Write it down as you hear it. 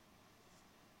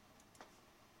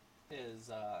is,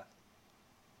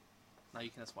 now you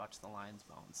can just watch the lines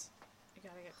bounce. You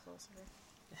gotta get closer.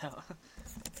 Yeah.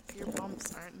 Your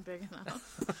bumps aren't big enough.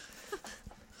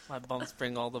 My bumps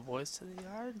bring all the boys to the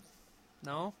yard?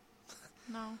 No?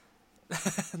 No.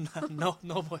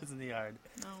 No boys in the yard.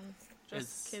 No.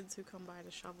 Just kids who come by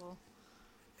to shovel.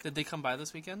 Did they come by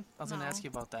this weekend? I was going to ask you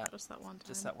about that. Just that one time.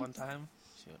 Just that one time?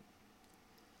 Shoot.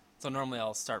 So normally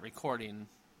I'll start recording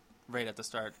right at the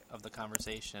start of the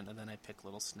conversation, and then I pick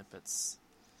little snippets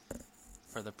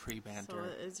for the pre-banter. So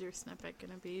is your snippet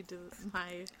going to be, do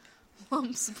my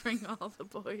lumps bring all the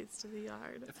boys to the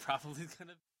yard? It probably is going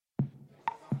to.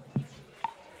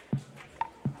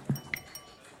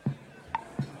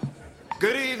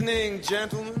 Good evening,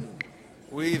 gentlemen.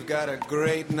 We've got a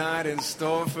great night in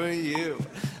store for you.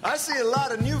 I see a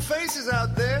lot of new faces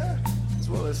out there, as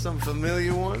well as some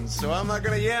familiar ones, so I'm not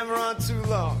going to yammer on too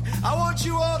long. I want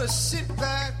you all to sit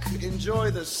back, enjoy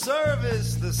the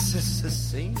service, the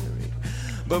scenery,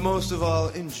 but most of all,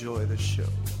 enjoy the show.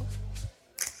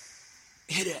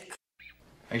 Hit it.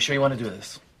 Are you sure you want to do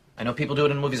this? I know people do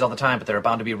it in movies all the time, but there are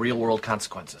bound to be real-world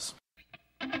consequences.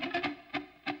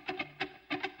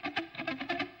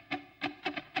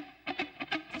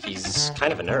 He's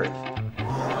kind of a nerd.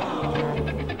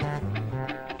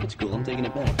 It's cool, I'm taking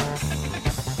it back.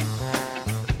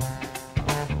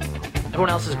 Everyone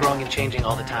else is growing and changing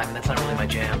all the time, and that's not really my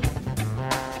jam.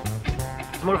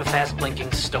 I'm more of a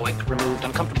fast-blinking, stoic, removed,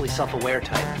 uncomfortably self-aware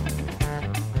type.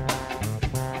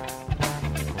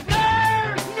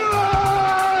 Nerd!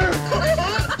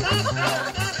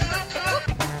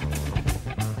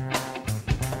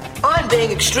 I'm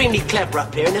being extremely clever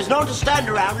up here, and there's no one to stand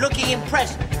around looking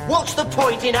impressed. What's the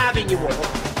point in having you all?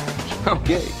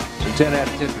 Okay, it's a 10 out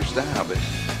of 10 for style, but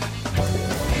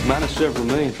minus several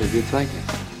million for good thinking.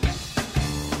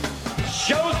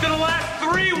 Show's gonna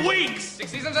last 3 weeks!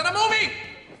 6 seasons and a movie!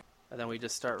 And then we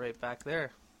just start right back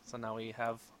there. So now we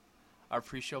have our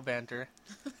pre-show banter.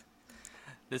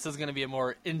 This is going to be a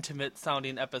more intimate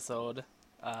sounding episode.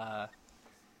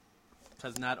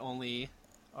 Because not only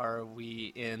are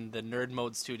we in the Nerd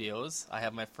Mode Studios, I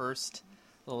have my first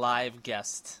live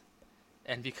guest.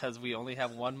 And because we only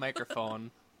have one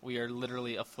microphone, we are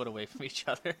literally a foot away from each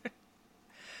other.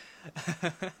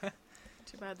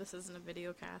 Too bad this isn't a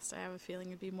video cast. I have a feeling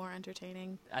it'd be more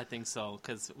entertaining. I think so,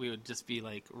 because we would just be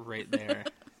like right there.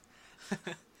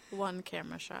 One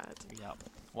camera shot. Yep.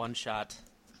 One shot.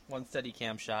 One steady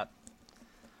cam shot.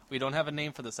 We don't have a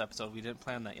name for this episode. We didn't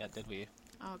plan that yet, did we?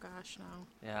 Oh gosh, no.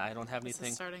 Yeah, I don't have anything.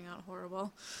 This is starting out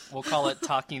horrible. We'll call it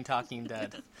Talking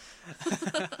Dead.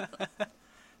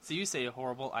 So you say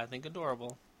horrible, I think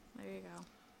adorable. There you go.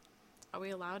 Are we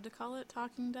allowed to call it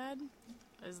Talking Dead?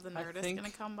 Is the Nerdist going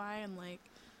to come by and, like,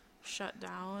 shut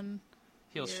down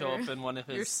He'll show up in one of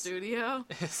your studio?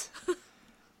 His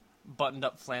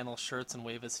buttoned-up flannel shirts and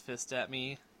wave his fist at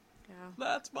me. Yeah.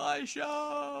 That's my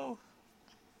show!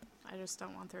 I just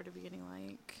don't want there to be any,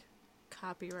 like,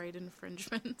 copyright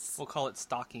infringements. We'll call it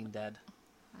Stalking Dead.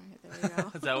 Alright, there you go.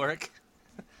 Does that work?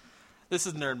 This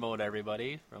is Nerd Mode,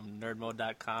 everybody, from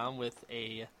nerdmode.com with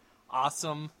a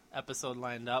awesome episode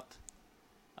lined up.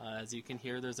 As you can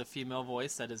hear, there's a female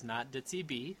voice that is not Ditzy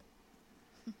B.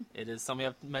 It is somebody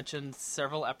I've mentioned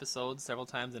several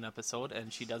times an episode,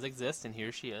 and she does exist, and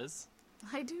here she is.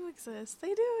 I do exist.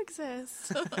 They do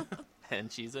exist.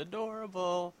 And she's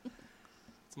adorable.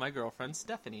 It's my girlfriend,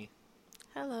 Stephanie.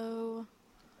 Hello.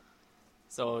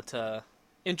 So to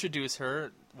introduce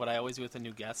her, what I always do with a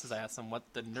new guest is I ask them what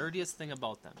the nerdiest thing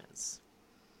about them is.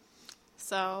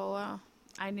 So,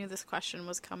 I knew this question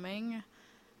was coming,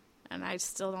 and I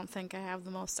still don't think I have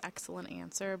the most excellent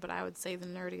answer, but I would say the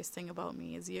nerdiest thing about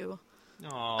me is you.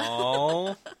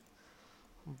 Aww.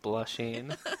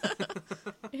 Blushing.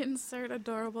 Insert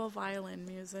adorable violin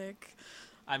music.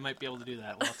 I might be able to do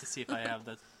that. We'll have to see if I have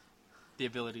the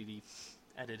ability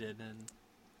to edit it in.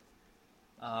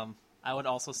 I would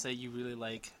also say you really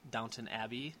like Downton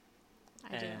Abbey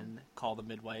and Call the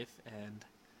Midwife, and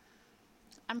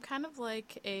I'm kind of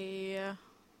like a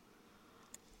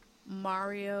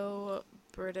Mario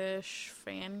British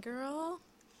fangirl.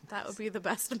 That would be the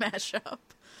best mashup.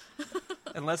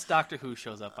 Unless Doctor Who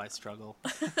shows up, I struggle.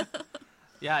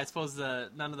 Yeah, I suppose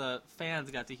none of the fans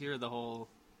got to hear the whole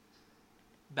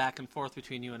back and forth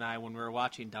between you and I when we were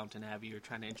watching Downton Abbey. You were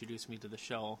trying to introduce me to the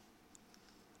show.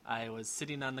 I was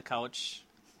sitting on the couch,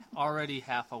 already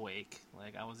half awake.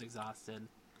 Like, I was exhausted.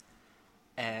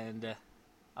 And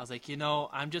I was like,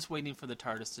 I'm just waiting for the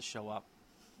TARDIS to show up.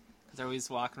 Because they're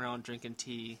always walking around drinking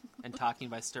tea and talking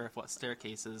by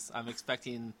staircases. I'm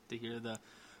expecting to hear the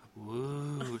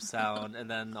woo sound. And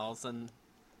then all of a sudden,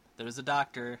 there's a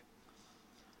doctor.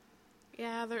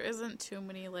 Yeah, there isn't too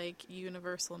many, like,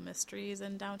 universal mysteries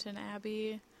in Downton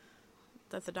Abbey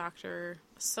that the Doctor,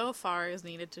 so far, is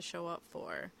needed to show up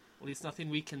for. At least nothing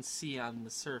we can see on the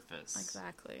surface.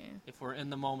 Exactly. If we're in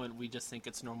the moment, we just think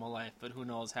it's normal life, but who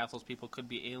knows, half those people could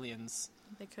be aliens.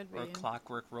 They could be. Or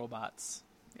clockwork robots.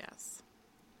 Yes.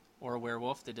 Or a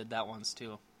werewolf, they did that once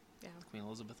too. Yeah. Queen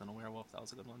Elizabeth and a werewolf, that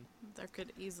was a good one. There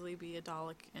could easily be a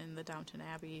Dalek in the Downton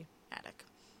Abbey attic.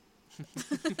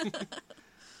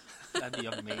 That'd be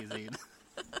amazing.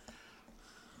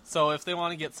 So if they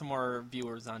want to get some more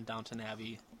viewers on Downton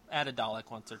Abbey, add a Dalek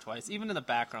once or twice, even in the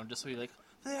background, just so you're like,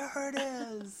 there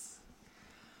it is.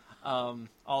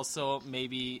 Also,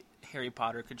 maybe Harry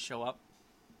Potter could show up.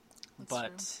 That's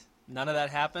but true. None of that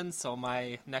happened, so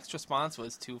my next response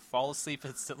was to fall asleep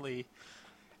instantly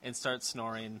and start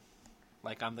snoring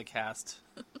like I'm the cast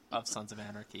of Sons of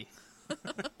Anarchy. Oh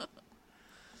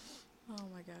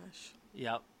my gosh.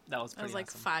 Yep, that was pretty That was like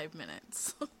awesome. 5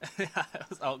 minutes. Yeah, I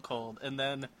was out cold. And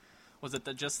then, was it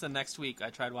just the next week, I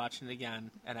tried watching it again,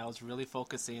 and I was really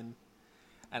focusing,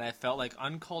 and I felt like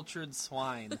uncultured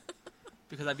swine,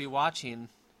 because I'd be watching,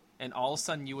 and all of a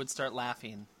sudden you would start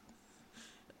laughing.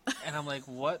 And I'm like,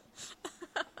 what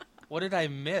did I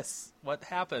miss? What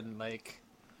happened? Like,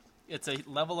 it's a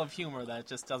level of humor that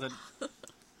just doesn't,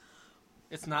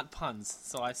 it's not puns,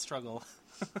 so I struggle.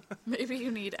 Maybe you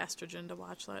need estrogen to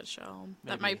watch that show.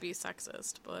 That Maybe. might be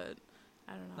sexist, but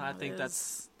I don't know. I think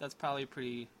that's probably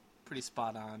pretty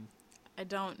spot on. I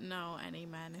don't know any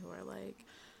men who are like,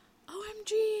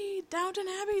 OMG, Downton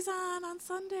Abbey's on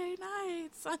Sunday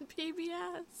nights on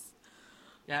PBS.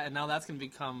 Yeah, and now that's going to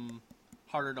become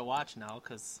harder to watch now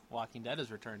because Walking Dead is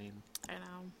returning. I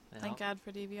know. Yeah. Thank God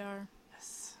for DVR.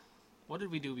 Yes. What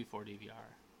did we do before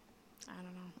DVR? I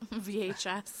don't know.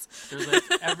 VHS. There's like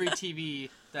every TV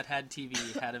that had TV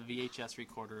had a VHS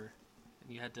recorder,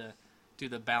 and you had to do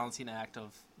the balancing act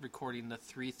of recording the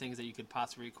 3 things that you could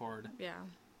possibly record. Yeah.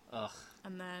 Ugh.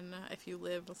 And then if you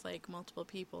lived with like multiple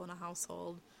people in a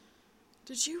household,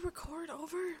 did you record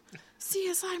over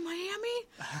CSI Miami?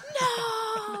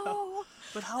 No!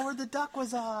 But Howard the Duck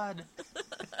was on!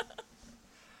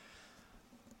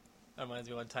 That reminds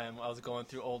me one time I was going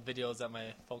through old videos at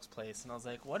my folks' place, and I was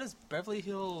like, what is Beverly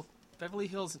Hills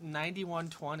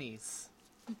 9120s?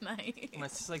 Nice. And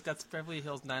it's just like, that's Beverly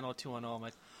Hills 90210. I'm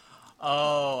like,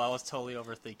 oh, I was totally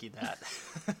overthinking that.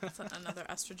 Is that another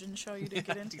estrogen show you didn't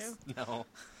get into? No.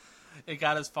 It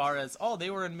got as far as,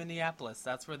 they were in Minneapolis.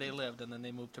 That's where they lived, and then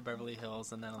they moved to Beverly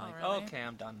Hills, and then I'm like, really? okay,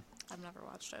 I'm done. I've never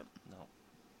watched it. No.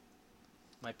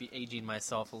 Might be aging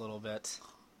myself a little bit.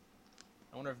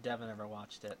 I wonder if Devin ever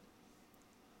watched it.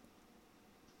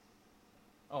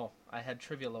 Oh, I had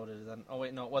trivia loaded. Then. Oh,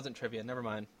 wait, no, it wasn't trivia. Never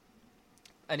mind.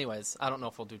 Anyways, I don't know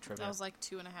if we'll do trivia. That was like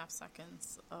 2.5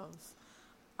 seconds of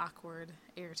awkward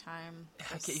airtime.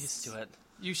 I get used to it.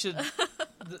 You should...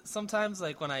 sometimes,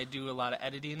 like, when I do a lot of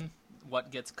editing,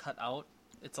 what gets cut out,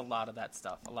 it's a lot of that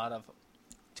stuff. A lot of...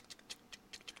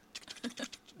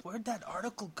 Where'd that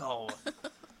article go?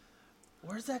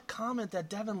 Where's that comment that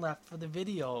Devin left for the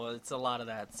video? It's a lot of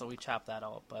that, so we chop that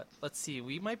out. But let's see.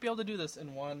 We might be able to do this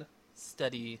in one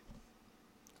steady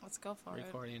Let's go for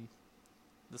recording.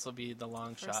 This will be the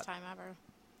long First shot. First time ever.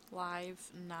 Live,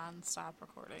 non-stop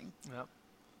recording. Yep.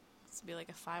 This would be like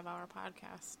a 5-hour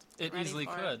podcast. It easily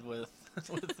could with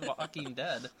Walking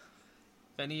Dead.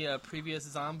 If any previous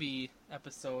zombie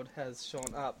episode has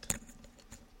shown up.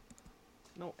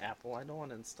 No, Apple, I don't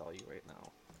want to install you right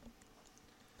now.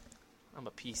 I'm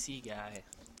a PC guy.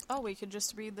 Oh, we could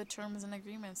just read the terms and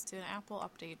agreements to an Apple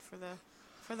update for the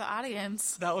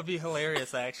audience. That would be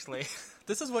hilarious, actually.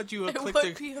 This is what you It clicked.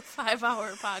 would be a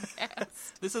 5-hour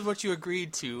podcast. This is what you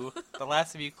agreed to. The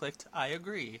last of you clicked, I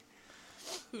agree.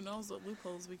 Who knows what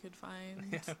loopholes we could find?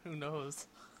 Yeah, who knows?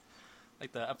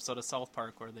 Like the episode of South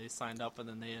Park where they signed up and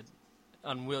then they had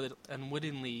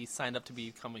unwittingly signed up to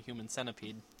become a human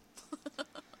centipede.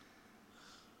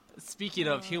 Speaking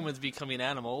of humans becoming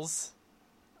animals,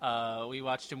 we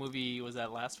watched a movie, was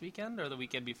that last weekend or the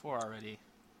weekend before already?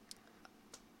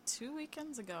 2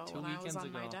 weekends ago Two when I was weekends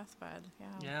on my ago. deathbed. Yeah.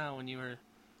 Yeah, when you were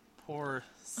poor,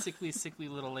 sickly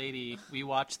little lady, we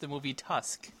watched the movie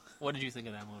Tusk. What did you think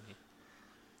of that movie?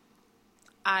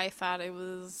 I thought it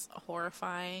was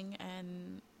horrifying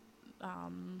and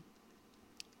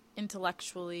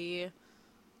intellectually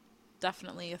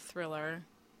definitely a thriller.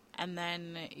 And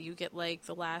then you get like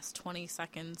the last 20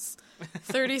 seconds,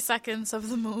 30 seconds of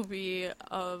the movie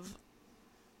of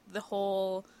the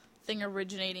whole thing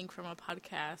originating from a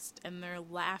podcast, and they're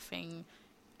laughing,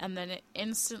 and then it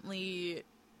instantly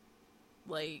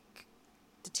like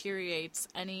deteriorates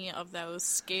any of those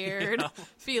scared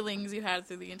feelings you had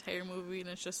through the entire movie, and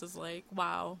it's just as like,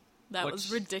 wow, that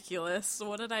was ridiculous.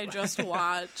 What did I just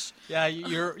watch? Yeah,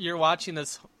 you're watching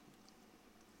this,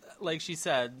 like she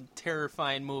said,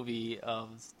 terrifying movie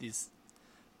of these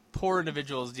poor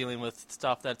individuals dealing with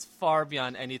stuff that's far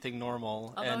beyond anything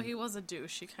normal. Although and he was a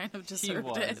douche, he kind of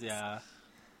deserved it. He was, yeah.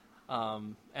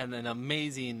 And then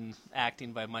amazing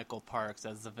acting by Michael Parks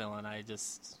as the villain. I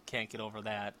just can't get over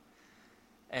that.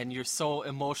 And you're so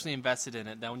emotionally invested in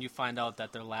it that when you find out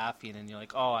that they're laughing and you're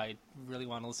like, oh, I really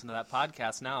want to listen to that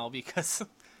podcast now because,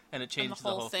 and it changed and the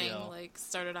whole thing feel. Like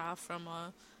started off from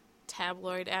a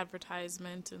tabloid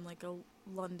advertisement in like a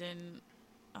London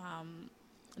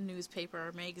newspaper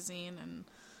or magazine, and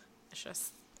it's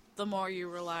just the more you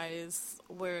realize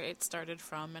where it started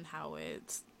from and how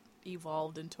it's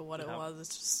evolved into what it was,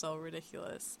 it's just so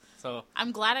ridiculous. So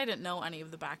I'm glad I didn't know any of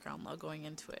the background though going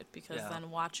into it, because then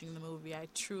watching the movie I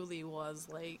truly was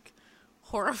like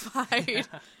horrified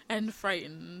and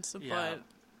frightened. But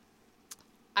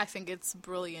I think it's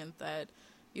brilliant that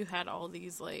you had all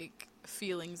these like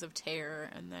feelings of terror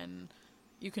and then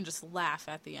you can just laugh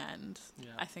at the end.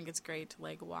 I think it's great to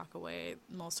like walk away.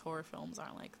 Most horror films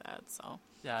aren't like that, so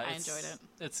I enjoyed it.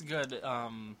 It's good.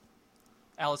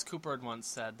 Alice Cooper had once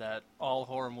said that all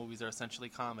horror movies are essentially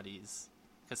comedies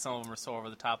because some of them are so over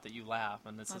the top that you laugh,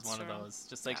 and this is one of those.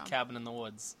 Just like Cabin in the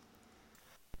Woods.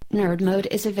 Nerd Mode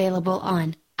is available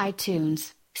on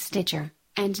iTunes, Stitcher,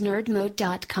 and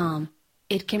nerdmode.com.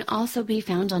 It can also be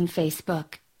found on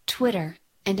Facebook, Twitter,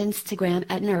 and Instagram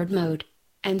at Nerd Mode.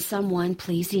 And someone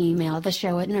please email the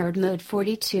show at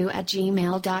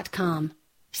nerdmode42@gmail.com.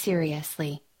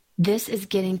 Seriously, this is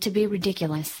getting to be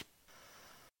ridiculous.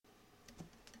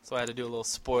 So I had to do a little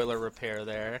spoiler repair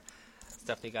there.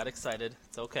 Stephanie got excited.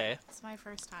 It's okay. It's my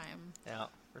first time. Yeah,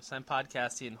 first time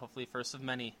podcasting. Hopefully first of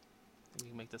many. We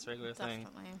can make this a regular thing.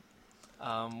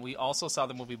 Definitely. We also saw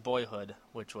the movie Boyhood,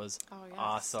 which was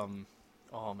awesome.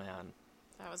 Oh, man.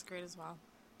 That was great as well.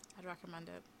 I'd recommend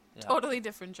it. Yeah. Totally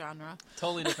different genre.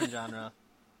 Totally different genre.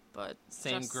 But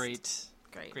same great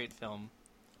film.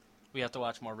 We have to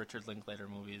watch more Richard Linklater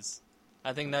movies.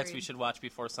 I think next we should watch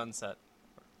Before Sunset.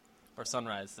 Or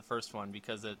Sunrise, the first one,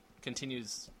 because it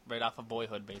continues right off of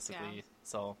Boyhood, basically. Yeah.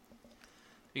 So,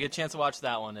 if you get a chance to watch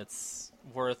that one, it's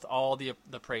worth all the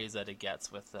praise that it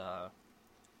gets with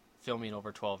filming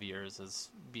over 12 years is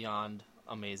beyond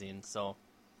amazing. So,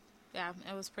 yeah,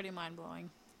 it was pretty mind-blowing.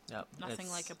 Yep. Nothing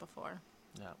like it before.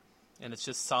 Yeah. And it's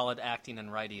just solid acting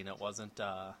and writing. It wasn't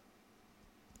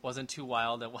too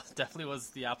wild. It definitely was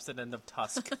the opposite end of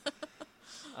Tusk.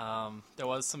 There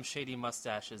was some shady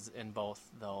mustaches in both,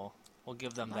 though. We'll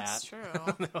give them that's that.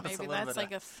 That's true. Maybe that's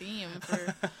like a theme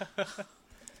for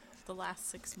the last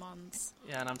 6 months.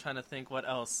 Yeah, and I'm trying to think what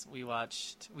else we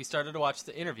watched. We started to watch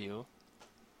The Interview,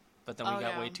 but then we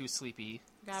got way too sleepy.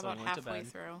 Got about halfway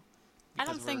through. I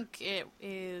don't think it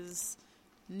is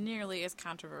nearly as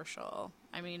controversial.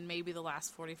 I mean, maybe the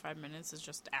last 45 minutes is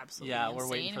just absolutely insane. We're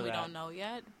waiting for we that. don't know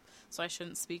yet, so I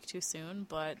shouldn't speak too soon,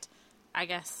 but I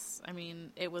guess, I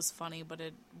mean, it was funny, but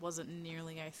it wasn't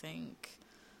nearly, I think,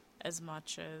 as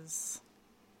much as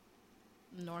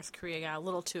North Korea got a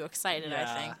little too excited,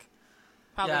 I think.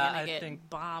 Probably going to get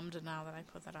bombed now that I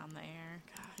put that on the air.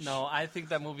 Gosh. No, I think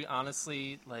that movie,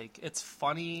 honestly, like, it's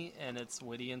funny and it's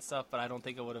witty and stuff, but I don't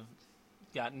think it would have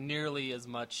got nearly as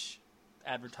much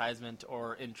advertisement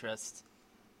or interest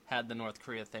had the North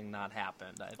Korea thing not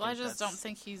happened. I just don't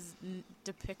think he's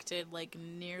depicted like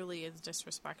nearly as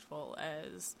disrespectful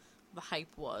as the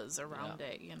hype was around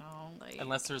it, you know? Like,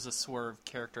 unless there's a swerve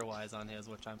character-wise on his,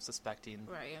 which I'm suspecting.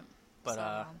 Right. But,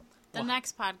 so, the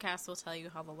next podcast will tell you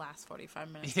how the last 45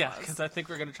 minutes was. Because I think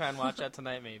we're going to try and watch that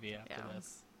tonight maybe after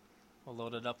this. We'll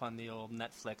load it up on the old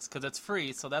Netflix, because it's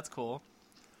free, so that's cool.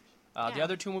 The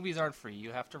other two movies aren't free.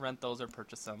 You have to rent those or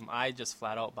purchase them. I just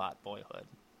flat out bought Boyhood.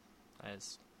 I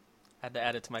just had to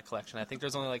add it to my collection. I think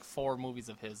there's only like 4 movies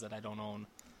of his that I don't own,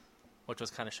 which was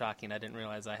kind of shocking. I didn't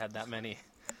realize I had that many.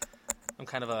 I'm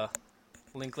kind of a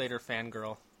Linklater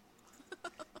fangirl.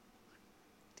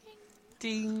 Ding.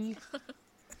 Ding.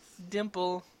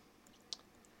 Dimple.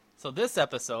 So this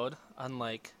episode,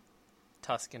 unlike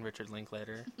Tusk and Richard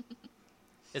Linklater,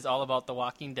 is all about The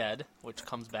Walking Dead, which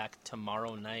comes back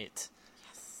tomorrow night.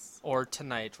 Yes. Or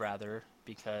tonight, rather,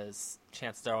 because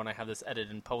chances are when I have this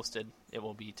edited and posted, it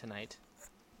will be tonight.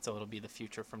 So it'll be the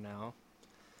future from now.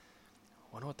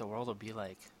 I wonder what the world will be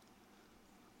like.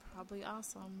 Probably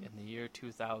awesome. In the year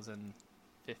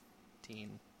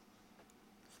 2015.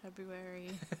 February.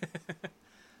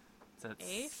 Is it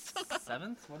 8th?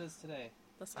 7th? What is today?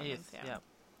 The 7th, 8th, yeah.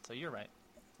 So you're right.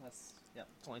 It's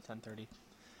only 10:30.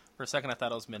 For a second, I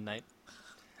thought it was midnight.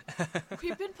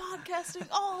 We've been podcasting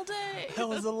all day. That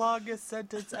was the longest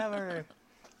sentence ever.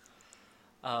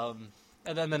 And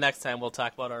then the next time we'll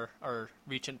talk about our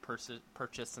recent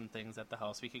purchase and things at the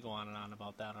house. We could go on and on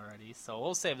about that already. So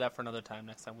we'll save that for another time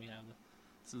next time we have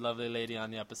this lovely lady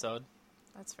on the episode.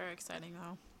 That's very exciting,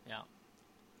 though. Yeah.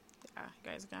 Yeah,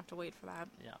 you guys are going to have to wait for that.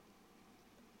 Yeah.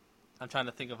 I'm trying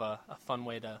to think of a fun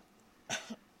way to...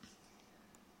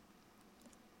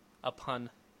 a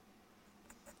pun.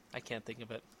 I can't think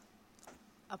of it.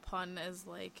 A pun is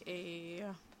like a...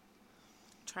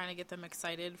 trying to get them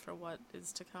excited for what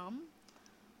is to come.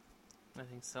 I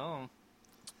think so.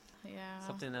 Yeah.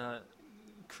 Something that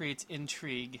creates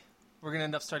intrigue. We're going to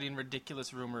end up starting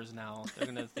ridiculous rumors now. They're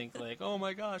going to think like, oh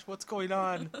my gosh, what's going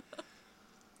on?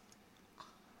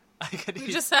 We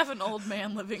just have an old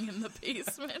man living in the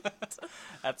basement.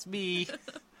 That's me.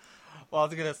 Well, I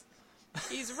was going to...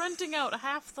 He's renting out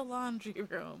half the laundry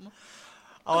room.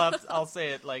 I'll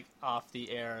say it like off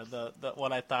the air. The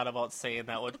what I thought about saying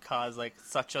that would cause like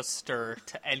such a stir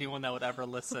to anyone that would ever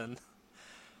listen,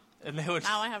 and they would.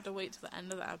 Now I have to wait to the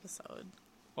end of the episode.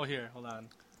 Oh, here, hold on.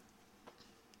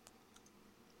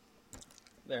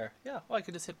 There, yeah. Well, I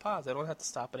could just hit pause. I don't have to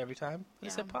stop it every time.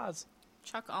 Just hit pause.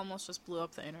 Chuck almost just blew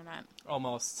up the internet.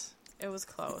 Almost. It was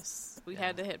close. We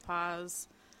had to hit pause.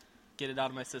 Get it out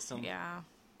of my system. Yeah.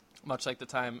 Much like the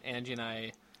time Angie and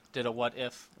I did a what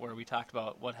if, where we talked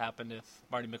about what happened if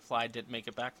Marty McFly didn't make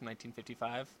it back from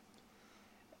 1955.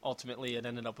 Ultimately, it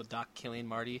ended up with Doc killing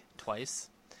Marty twice.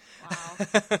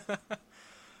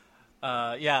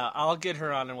 Wow. Yeah, I'll get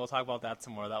her on and we'll talk about that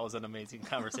some more. That was an amazing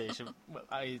conversation.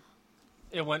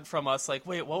 It went from us like,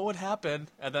 wait, what would happen?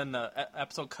 And then the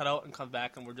episode cut out and comes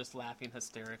back and we're just laughing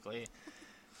hysterically.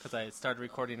 Because I started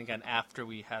recording again after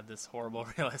we had this horrible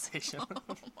realization.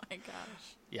 Oh my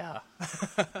gosh. Yeah.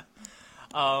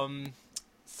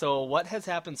 So what has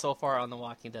happened so far on The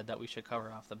Walking Dead that we should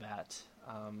cover off the bat?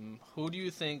 Who do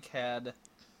you think had...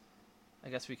 I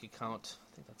guess we could count...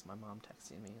 I think that's my mom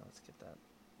texting me. Let's get that.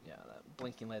 Yeah, that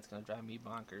blinking light's going to drive me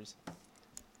bonkers.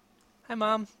 Hi,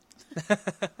 Mom.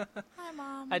 Hi,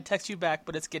 Mom. I'd text you back,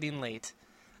 but it's getting late.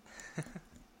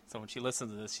 So when she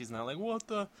listens to this, she's not like, what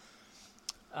the...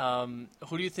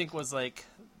 who do you think was like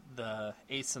the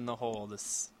ace in the hole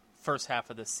this first half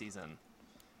of this season?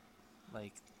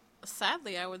 Like,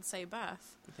 sadly, I would say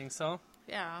Beth. you think so?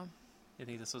 Yeah. You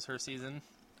think this was her season?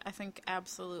 I think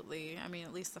absolutely. I mean,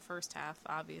 at least the first half,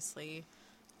 obviously.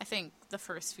 I think the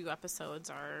first few episodes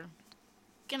are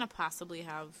gonna possibly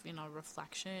have,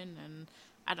 reflection, and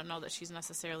I don't know that she's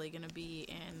necessarily gonna be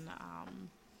in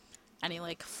any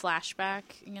like flashback,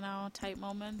 type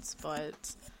moments,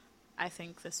 but I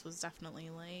think this was definitely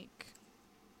like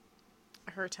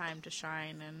her time to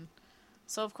shine, and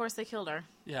so of course they killed her.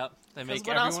 Yeah, they make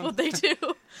what else would they do?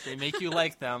 They make you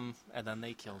like them, and then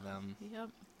they kill them. Yep.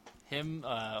 Him,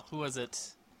 who was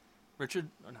it? Not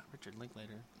Richard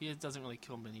Linklater. He doesn't really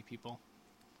kill many people.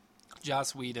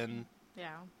 Joss Whedon.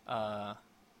 Yeah.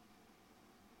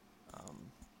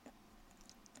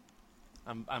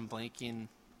 I'm blanking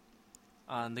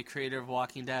on the creator of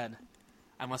Walking Dead.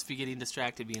 I must be getting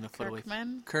distracted being a foot away.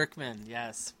 Kirkman,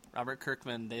 yes. Robert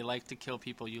Kirkman. They like to kill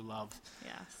people you love.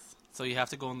 Yes. So you have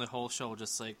to go in the whole show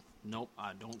just like, nope,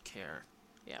 I don't care.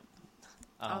 Yep.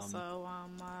 Also,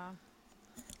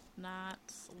 not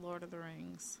Lord of the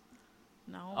Rings.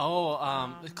 No.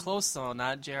 Oh, close though.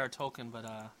 Not J.R. Tolkien, but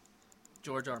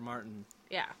George R. Martin.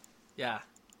 Yeah. Yeah.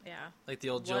 Yeah. Like the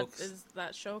old jokes. What is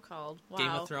that show called? Wow. Game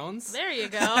of Thrones? There you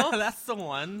go. That's the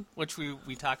one, which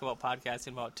we talk about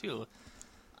podcasting about too.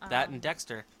 That and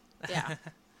Dexter. Yeah.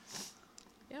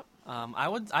 Yep.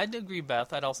 I'd agree,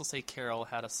 Beth. I'd also say Carol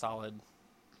had a solid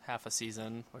half a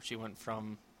season where she went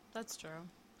from... That's true.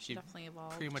 She definitely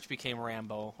evolved. Pretty much became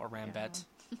Rambo or Rambet.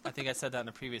 Yeah. I think I said that in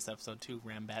a previous episode too,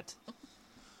 Rambet.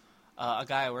 A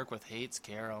guy I work with hates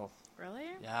Carol. Really?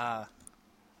 Yeah.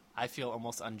 I feel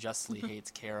almost unjustly hates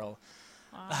Carol.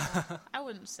 I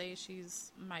wouldn't say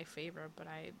she's my favorite, but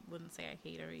I wouldn't say I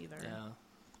hate her either. Yeah.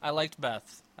 I liked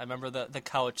Beth. I remember the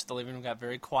couch, the living room got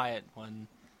very quiet when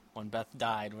Beth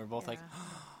died. We were both like...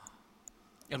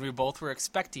 and we both were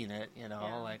expecting it,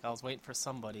 like I was waiting for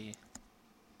somebody.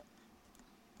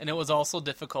 And it was also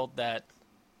difficult that,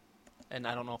 and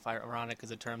I don't know if ironic is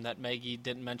a term, that Maggie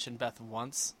didn't mention Beth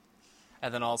once.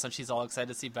 And then all of a sudden she's all excited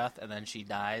to see Beth, and then she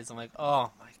dies. I'm like, oh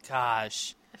my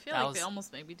gosh. I feel like they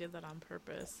almost maybe did that on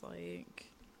purpose.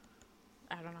 Like,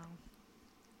 I don't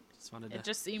know. It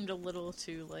just seemed a little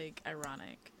too,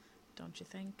 ironic. Don't you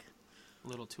think? A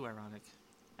little too ironic.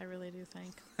 I really do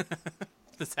think.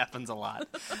 This happens a lot.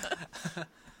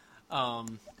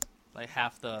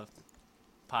 Half the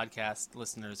podcast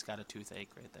listeners got a toothache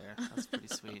right there. That's pretty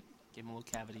sweet. Give them a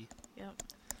little cavity. Yep.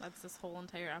 That's this whole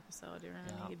entire episode.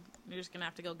 You're just going to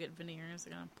have to go get veneers.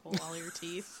 They're going to pull all your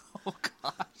teeth. Oh,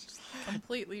 gosh. Just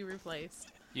completely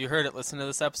replaced. You heard it. Listen to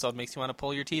this episode. Makes you want to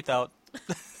pull your teeth out.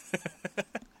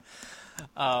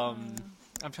 I'm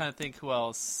trying to think who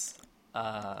else.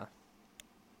 I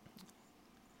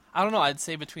don't know. I'd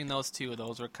say between those two,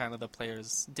 those were kind of the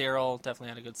players. Daryl definitely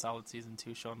had a good solid season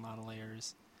 2, showing a lot of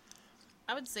layers.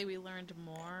 I would say we learned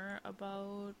more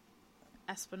about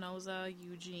Espinosa,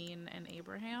 Eugene, and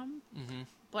Abraham. Mm-hmm.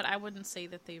 But I wouldn't say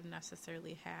that they've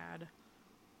necessarily had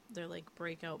their, like,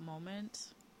 breakout moment.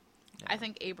 Yeah. I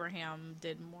think Abraham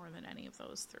did more than any of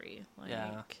those three.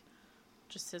 Like,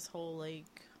 just his whole,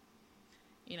 like,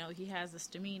 you know, he has this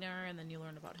demeanor, and then you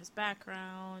learn about his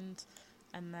background,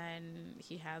 and then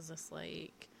he has this,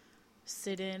 like,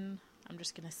 sit-in. I'm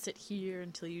just gonna sit here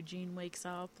until Eugene wakes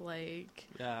up, like,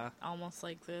 almost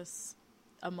like this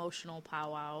emotional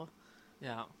powwow.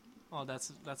 Yeah. Oh,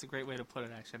 that's a great way to put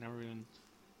it, actually. I never even...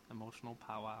 Emotional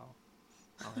powwow.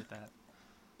 I like that.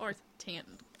 Or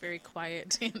very quiet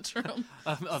tantrum.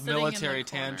 a military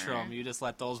tantrum. You just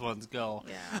let those ones go.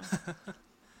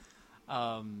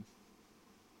 Yeah.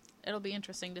 It'll be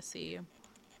interesting to see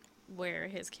where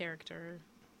his character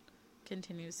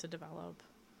continues to develop.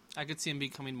 I could see him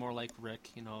becoming more like Rick,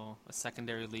 you know, a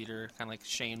secondary leader, kind of like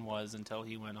Shane was until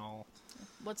he went all...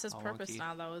 What's his purpose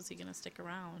now, though? Is he going to stick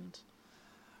around?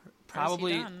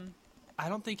 Probably. Or is he done? I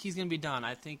don't think he's going to be done.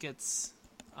 I think it's...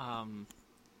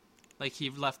 like he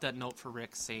left that note for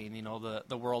Rick saying, you know,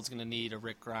 the world's going to need a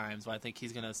Rick Grimes. But I think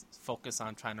he's going to focus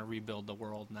on trying to rebuild the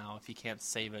world now. If he can't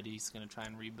save it, he's going to try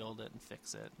and rebuild it and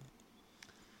fix it.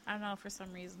 I don't know. For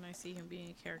some reason, I see him being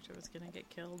a character that's going to get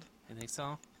killed. You think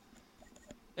so?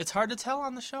 It's hard to tell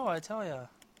on the show, I tell you.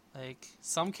 Like,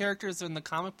 some characters in the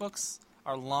comic books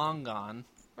are long gone.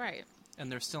 Right.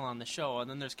 And they're still on the show. And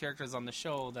then there's characters on the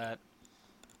show that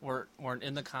weren't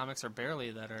in the comics or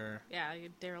barely that are... Yeah,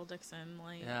 Daryl Dixon,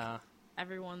 like... Yeah.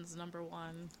 Everyone's number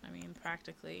one. I mean,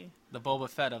 practically. The Boba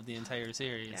Fett of the entire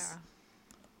series.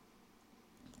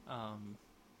 Yeah.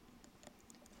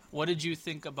 What did you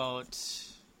think about...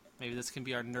 Maybe this can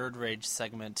be our Nerd Rage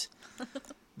segment.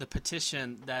 The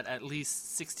petition that at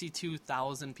least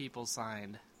 62,000 people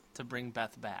signed to bring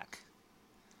Beth back.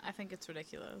 I think it's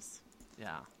ridiculous.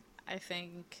 Yeah. I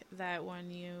think that when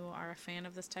you are a fan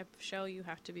of this type of show, you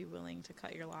have to be willing to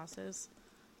cut your losses.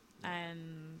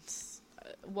 And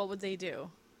what would they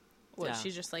do?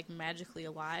 She's just, like, magically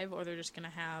alive? Or they're just going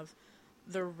to have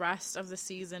the rest of the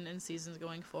season and seasons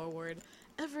going forward...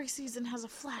 Every season has a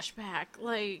flashback.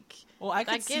 Like, well, I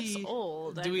that gets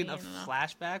old. Doing a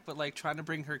flashback, but like trying to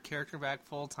bring her character back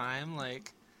full time.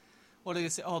 Like, what do they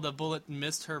say? Oh, the bullet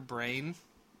missed her brain.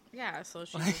 Yeah, so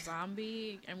she's a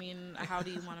zombie. I mean, how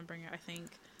do you want to bring her? I think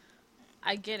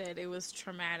I get it. It was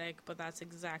traumatic, but that's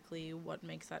exactly what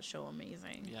makes that show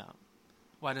amazing. Yeah.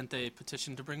 Why didn't they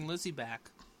petition to bring Lizzie back?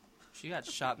 She got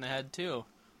shot in the head too.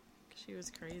 She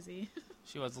was crazy.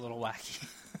 She was a little wacky.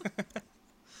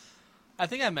 I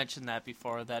think I mentioned that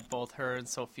before, that both her and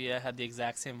Sophia had the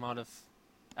exact same amount of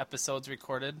episodes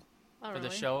recorded for the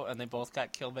show, and they both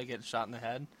got killed by getting shot in the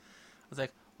head. I was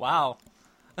like, wow.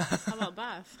 How about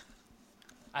Beth?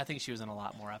 I think she was in a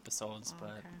lot more episodes,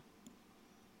 but...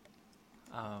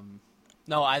 Okay.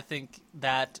 No, I think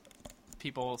that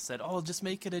people said, oh, just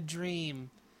make it a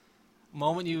dream. The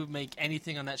moment you make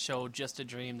anything on that show just a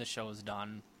dream, the show is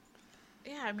done.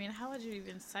 Yeah, I mean, how would you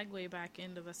even segue back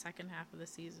into the second half of the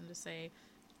season to say,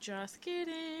 just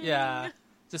kidding? Yeah.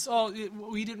 Just,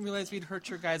 we didn't realize we'd hurt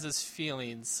your guys'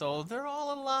 feelings, so they're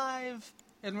all alive,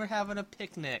 and we're having a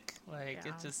picnic. Like,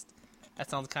 it just, that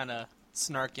sounds kind of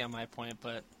snarky on my point,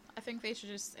 but... I think they should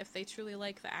just, if they truly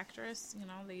like the actress, you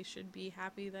know, they should be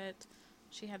happy that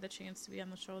she had the chance to be on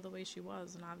the show the way she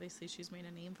was, and obviously she's made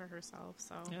a name for herself,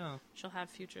 so she'll have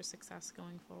future success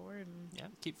going forward. And yeah,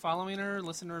 keep following her,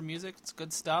 listen to her music, it's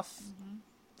good stuff,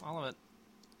 all of it.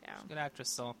 Yeah. She's a good actress,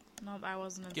 so. No, I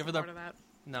wasn't in support of that.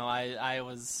 No, I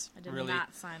was I did really...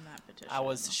 not sign that petition. I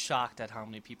was shocked at how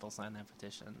many people signed that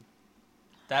petition.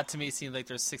 That to me seemed like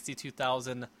there's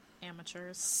 62,000...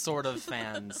 amateurs. Sort of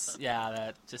fans,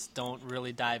 that just don't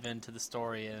really dive into the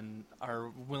story and are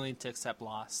willing to accept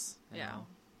loss. You know?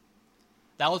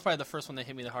 That was probably the first one that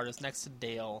hit me the hardest, next to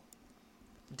Dale.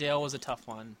 Dale was a tough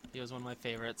one. He was one of my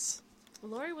favorites.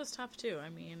 Lori was tough too. I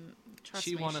mean, trust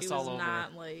me, won us she all was over.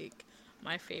 Not like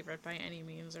my favorite by any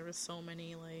means. There was so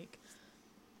many like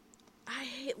I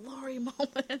hate Lori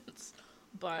moments,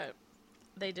 but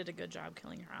they did a good job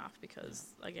killing her off because,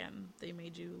 again, they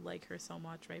made you like her so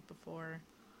much right before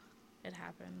it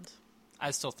happened.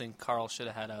 I still think Carl should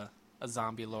have had a a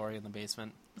zombie Lori in the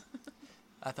basement.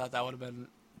 I thought that would have been,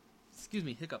 excuse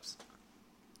me, hiccups,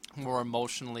 more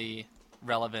emotionally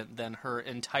relevant than her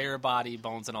entire body,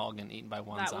 bones and all, getting eaten by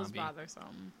one zombie. That was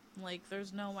bothersome. Like,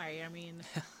 there's no way. I mean,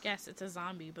 yes, it's a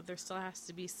zombie, but there still has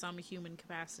to be some human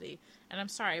capacity. And I'm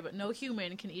sorry, but no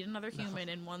human can eat another human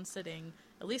in one sitting,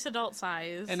 at least adult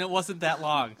size. And it wasn't that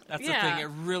long. That's the thing. It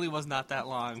really was not that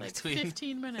long. It's like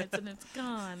 15 minutes and it's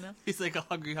gone. He's like a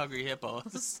hungry hippo.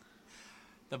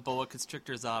 The boa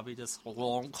constrictor zombie just...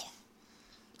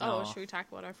 Oh, should we talk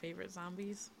about our favorite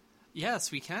zombies?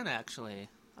 Yes, we can, actually.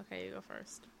 Okay, you go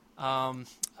first.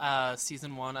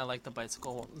 Season 1, I like the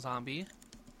bicycle zombie.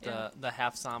 The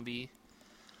half zombie.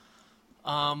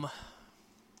 I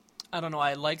don't know.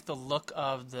 I like the look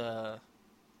of the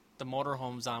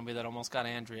motorhome zombie that almost got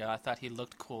Andrea. I thought he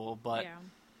looked cool, but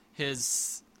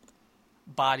his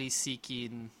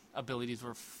body-seeking abilities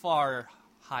were far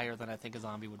higher than I think a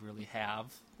zombie would really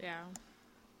have. Yeah.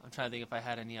 I'm trying to think if I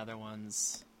had any other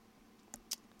ones.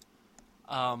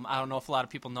 I don't know if a lot of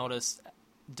people noticed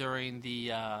during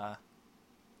the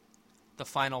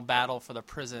final battle for the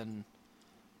prison.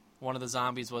 One of the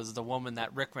zombies was the woman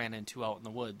that Rick ran into out in the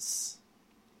woods.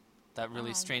 That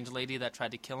really strange lady that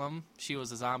tried to kill him. She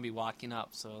was a zombie walking up,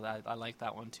 so I like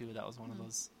that one too. That was one of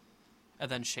those. And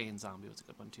then Shane's zombie was a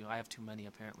good one too. I have too many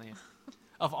apparently.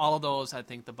 Of all of those, I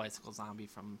think the bicycle zombie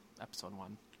from episode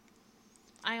 1.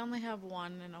 I only have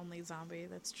one and only zombie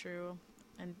that's true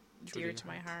and dear to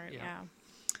my heart. Yeah.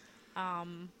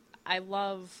 I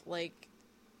love like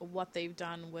what they've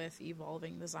done with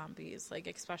evolving the zombies, like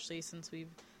especially since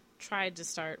we've tried to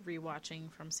start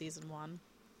rewatching from season 1.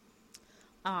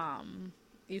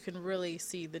 You can really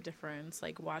see the difference,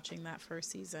 like watching that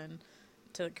first season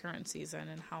to the current season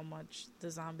and how much the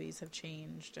zombies have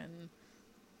changed and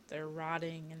they're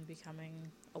rotting and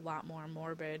becoming a lot more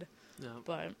morbid. Yeah.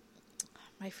 But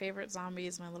my favorite zombie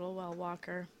is my little well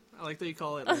walker. I like that you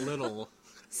call it little.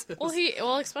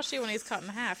 Well, especially when he's cut in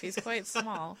half, he's quite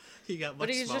small. He got much but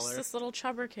he's smaller. Just this little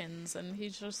chubberkins, and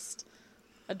he's just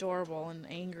adorable and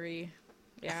angry.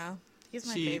 Yeah, he's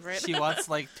my favorite. She wants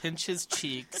like pinch his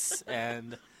cheeks,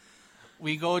 and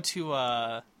we go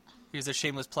to here's a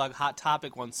shameless plug, Hot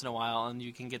Topic once in a while, and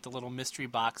you can get the little mystery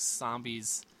box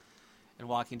zombies and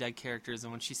Walking Dead characters.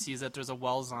 And when she sees that there's a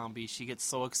well zombie, she gets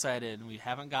so excited. And we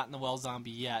haven't gotten the well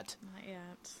zombie yet. Not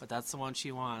yet. But that's the one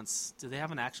she wants. Do they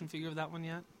have an action figure of that one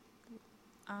yet?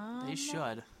 They should.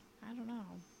 I don't know.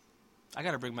 I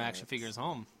got to bring my action figures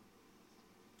home.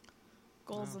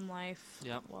 Goals in life.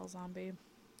 Yep. Well zombie.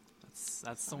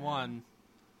 That's the one.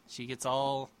 She gets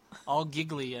all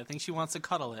giggly. I think she wants to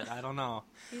cuddle it. I don't know.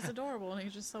 He's adorable and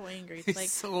he's just so angry. He's like,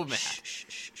 so mad. Shh, shh,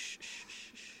 shh, shh, shh, shh.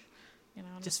 You know,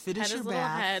 just finish your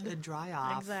bath and dry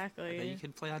off. Exactly. And then you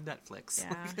can play on Netflix.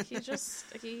 Yeah,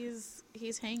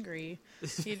 he's hangry.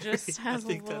 He just has a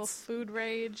little food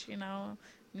rage, you know,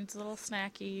 needs a little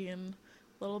snacky and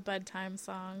a little bedtime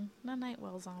song. Night,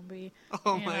 well, zombie.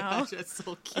 Oh my gosh, that's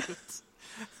so cute.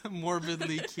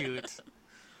 Morbidly cute.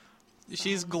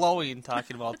 She's glowing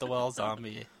talking about the well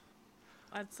zombie.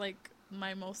 That's like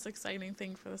my most exciting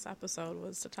thing for this episode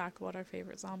was to talk about our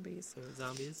favorite zombies. Favorite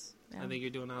zombies? Yeah. I think you're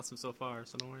doing awesome so far,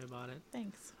 so don't worry about it.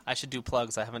 Thanks. I should do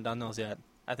plugs. I haven't done those yet.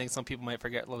 I think some people might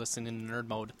forget listening in nerd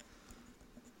mode.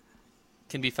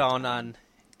 Can be found on...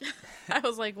 I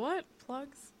was like, what?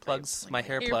 Plugs? Plugs, like my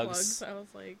hair plugs. I was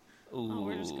like, ooh. Oh,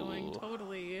 we're just going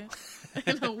totally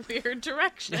in a weird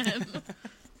direction.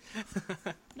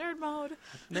 Nerd mode.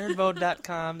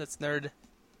 Nerdmode.com. That's nerd...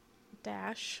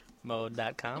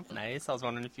 mode.com. Nice. I was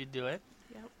wondering if you'd do it.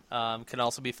 Yep. Can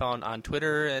also be found on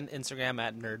Twitter and Instagram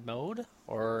at nerdmode,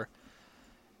 or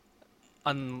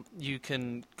you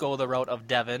can go the route of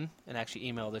Devin and actually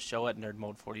email the show at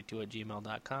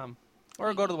nerdmode42@gmail.com,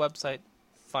 or go to the website,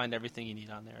 find everything you need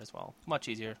on there as well. Much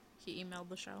easier. He emailed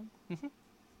the show. Mm-hmm.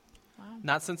 Wow.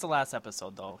 Not since the last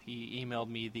episode though. He emailed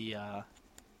me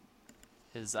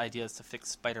his ideas to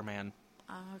fix Spider-Man.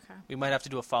 Okay. We might have to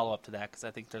do a follow-up to that because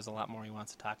I think there's a lot more he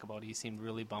wants to talk about. He seemed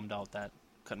really bummed out that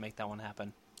couldn't make that one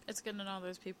happen. It's good to know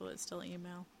there's people that still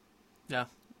email. Yeah.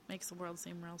 Makes the world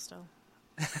seem real still.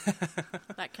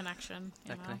 That connection.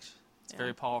 You know? Connection. It's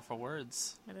very powerful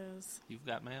words. It is. You've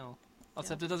got mail.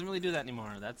 Except it doesn't really do that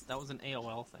anymore. That was an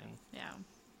AOL thing. Yeah.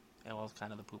 AOL's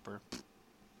kind of the pooper.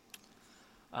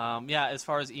 As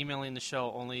far as emailing the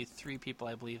show, only 3 people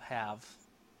I believe have.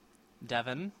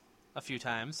 Devin, a few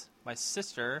times. My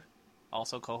sister,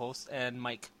 also co-host, and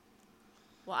Mike.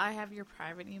 Well, I have your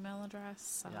private email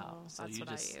address, so that's what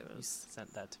I use. You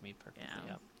sent that to me perfectly.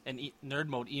 Yeah. And Nerd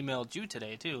Mode emailed you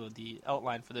today, too, the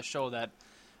outline for the show that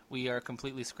we are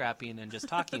completely scrapping and just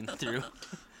talking through.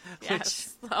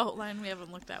 Yes, the outline we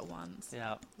haven't looked at once.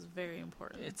 Yeah. It's very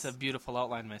important. It's a beautiful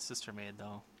outline my sister made,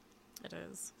 though. It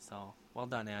is. So, well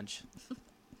done, Ange.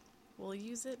 We'll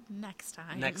use it next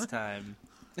time. Next time.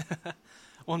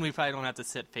 When we probably don't have to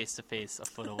sit face-to-face a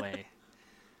foot away.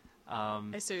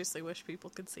 I seriously wish people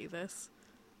could see this.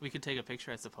 We could take a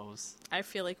picture, I suppose. I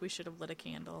feel like we should have lit a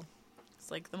candle. It's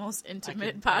like the most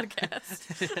intimate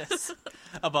podcast. Yes.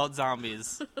 About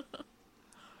zombies.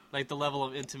 Like the level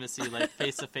of intimacy, like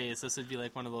face-to-face. This would be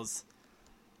like one of those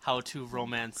how-to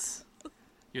romance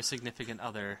your significant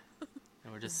other.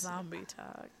 And we're just zombie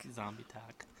talk. Zombie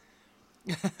talk.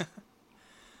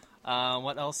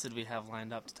 What else did we have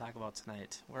lined up to talk about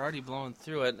tonight? We're already blowing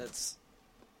through it. It's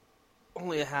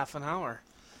only a half an hour.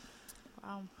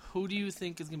 Wow. Who do you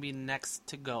think is going to be next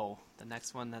to go? The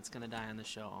next one that's going to die on the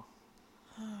show?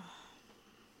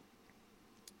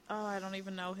 Oh, I don't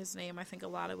even know his name. I think a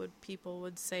lot of people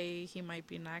would say he might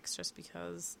be next just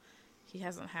because he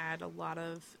hasn't had a lot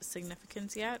of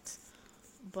significance yet.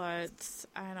 But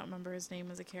I don't remember his name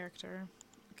as a character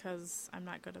because I'm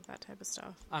not good at that type of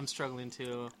stuff. I'm struggling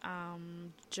too.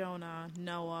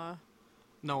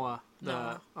 Noah,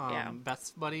 yeah.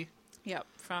 Beth's buddy. Yep,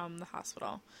 from the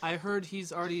hospital. I heard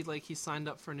he's already, he signed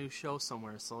up for a new show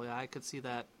somewhere, so yeah, I could see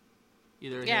that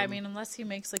either Yeah, him. I mean, unless he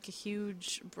makes, a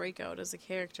huge breakout as a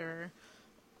character,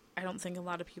 I don't think a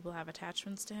lot of people have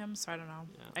attachments to him, so I don't know.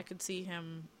 Yeah. I could see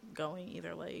him going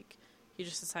either, he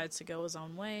just decides to go his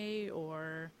own way,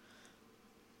 or...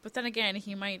 But then again,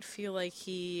 he might feel like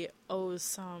he owes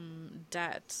some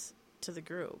debt to the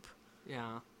group.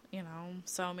 Yeah.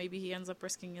 So maybe he ends up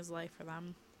risking his life for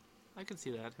them. I could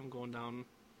see that, him going down.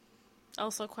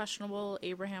 Also questionable,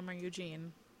 Abraham or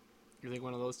Eugene. You think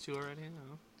one of those two already?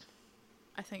 No.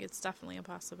 I think it's definitely a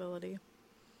possibility.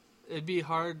 It'd be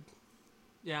hard.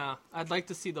 Yeah, I'd like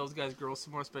to see those guys grow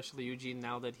some more, especially Eugene,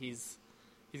 now that he's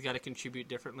got to contribute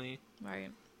differently.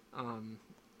 Right.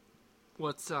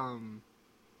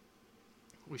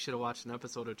 We should have watched an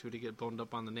episode or two to get boned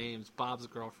up on the names. Bob's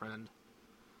girlfriend.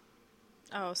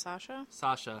 Oh, Sasha?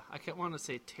 Sasha. I can't want to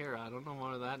say Tara. I don't know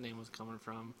where that name was coming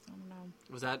from. I don't know.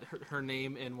 Was that her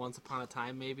name in Once Upon a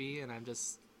Time, maybe? And I'm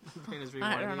just... my brain is rewinding.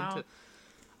 I don't know.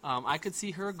 I could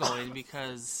see her going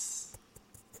because...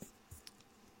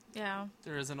 Yeah.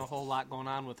 There isn't a whole lot going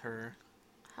on with her.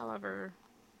 However,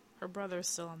 her brother's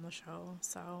still on the show,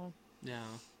 so... Yeah.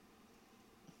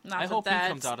 Not I hope he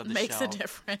comes out of the makes show. a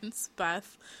difference,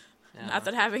 Beth. Yeah. Not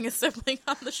that having a sibling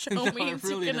on the show No, means it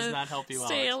really you're does gonna not help you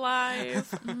stay out.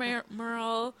 alive.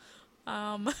 Merle.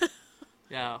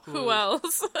 Yeah. Who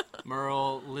else?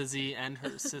 Merle, Lizzie, and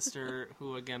her sister,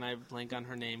 who, again, I blank on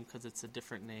her name because it's a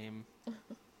different name.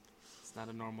 It's not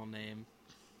a normal name.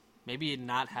 Maybe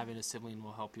not having a sibling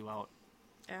will help you out.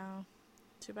 Yeah.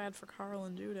 Too bad for Carl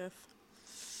and Judith.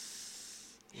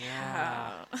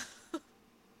 Yeah.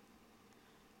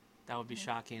 That would be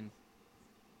shocking.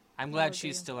 I'm glad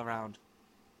she's still around.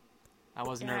 I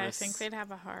was nervous. I think they'd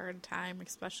have a hard time,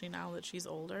 especially now that she's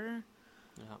older.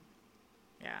 Yeah.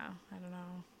 Yeah, I don't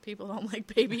know. People don't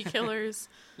like baby killers.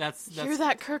 That's Hear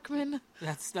that, Kirkman?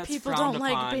 That's people frowned don't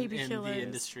like upon baby in killers. the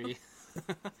industry.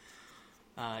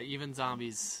 Even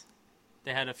zombies.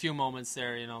 They had a few moments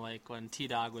there, like when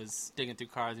T-Dog was digging through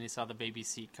cars and he saw the baby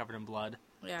seat covered in blood.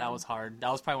 Yeah. That was hard.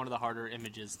 That was probably one of the harder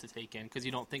images to take in because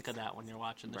you don't think of that when you're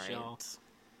watching the show.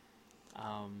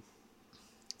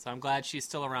 So I'm glad she's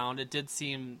still around. It did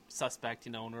seem suspect,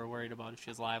 when we were worried about if she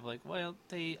was alive. Well,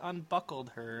 they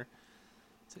unbuckled her.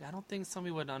 It's I don't think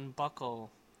somebody would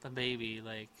unbuckle the baby.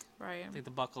 Right. I think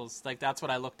the buckles, that's what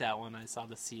I looked at when I saw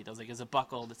the seat. I was is it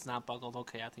buckled? It's not buckled.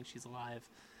 Okay, I think she's alive.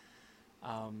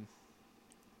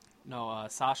 No,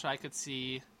 Sasha, I could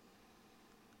see.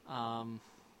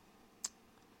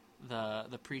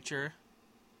 The preacher,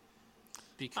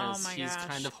 because he's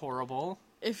kind of horrible.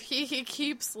 If he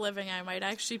keeps living, I might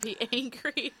actually be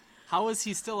angry. How is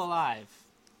he still alive?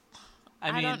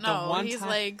 I mean, don't know. The one He's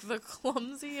time... the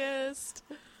clumsiest,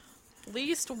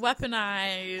 least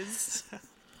weaponized.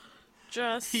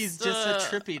 He's just a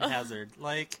tripping hazard.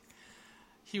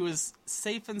 He was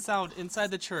safe and sound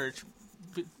inside the church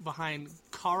behind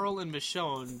Carl and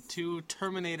Michonne, two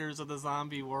Terminators of the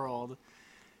zombie world.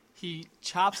 He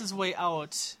chops his way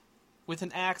out with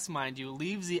an axe, mind you,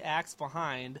 leaves the axe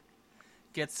behind,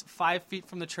 gets 5 feet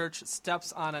from the church,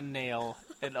 steps on a nail,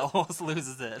 and almost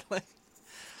loses it.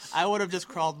 I would have just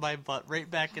crawled my butt right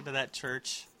back into that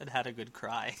church and had a good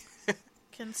cry.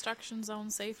 Construction zone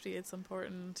safety, it's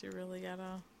important to really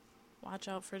gotta watch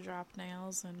out for drop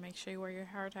nails and make sure you wear your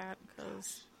hard hat,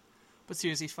 because... But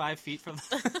seriously, 5 feet from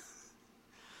the...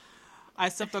 I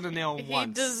stepped on a nail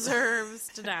once. He deserves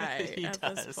to die He at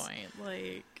does. this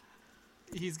point.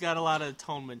 He's got a lot of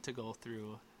atonement to go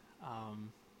through.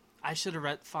 I should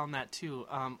have found that too.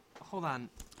 Hold on.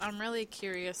 I'm really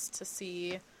curious to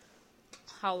see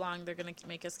how long they're going to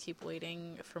make us keep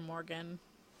waiting for Morgan.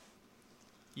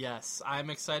 Yes, I'm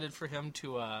excited for him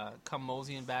to come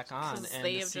moseying back on. And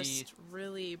they have just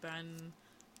really been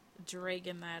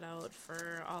dragging that out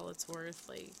for all it's worth.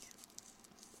 Like,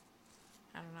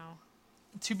 I don't know.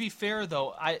 To be fair,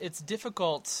 though, it's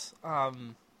difficult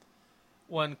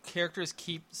when characters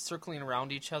keep circling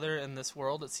around each other in this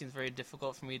world. It seems very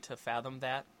difficult for me to fathom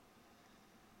that.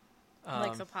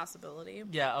 Like the possibility.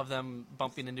 Yeah, of them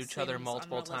bumping into each other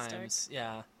multiple unrealistic. times.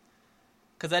 Yeah.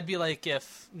 Because that'd be like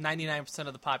if 99%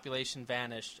 of the population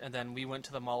vanished and then we went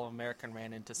to the Mall of America and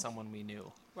ran into someone we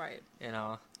knew. Right. You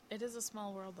know? It is a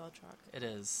small world, though, Chuck. It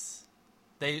is.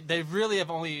 They really have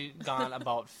only gone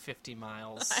about 50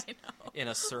 miles in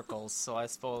a circle, so I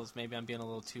suppose maybe I'm being a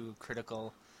little too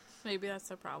critical. Maybe that's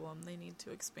the problem. They need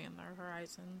to expand their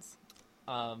horizons.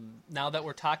 Now that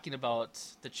we're talking about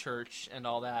the church and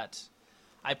all that,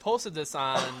 I posted this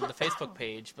on the Facebook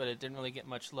page, but it didn't really get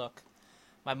much look.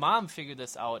 My mom figured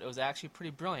this out. It was actually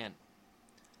pretty brilliant.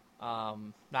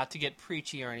 Not to get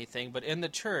preachy or anything, but in the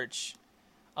church,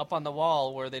 up on the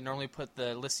wall where they normally put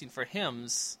the listing for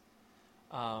hymns,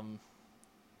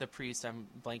 the priest, I'm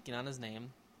blanking on his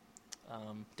name,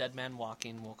 Dead Man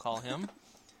Walking, we'll call him,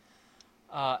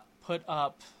 put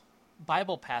up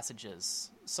Bible passages.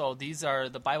 So these are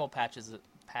the Bible passages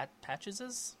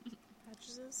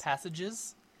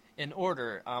in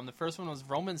order. The first one was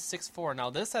Romans 6:4. Now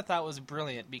this I thought was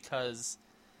brilliant because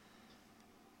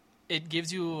it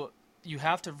gives you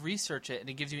have to research it, and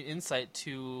it gives you insight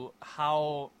to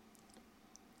how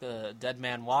the dead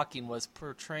man walking was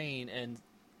portraying and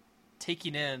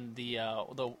taking in the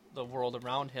world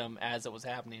around him as it was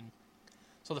happening.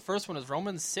 So the first one is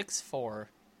Romans 6:4.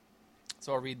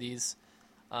 So I'll read these.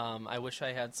 I wish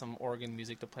I had some organ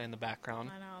music to play in the background.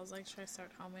 I know. I was like, should I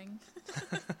start humming?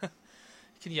 You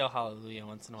can yell hallelujah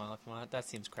once in a while if you want. That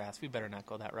seems crass. We better not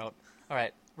go that route. All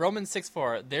right. Romans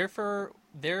 6:4.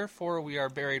 Therefore we are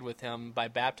buried with him by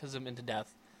baptism into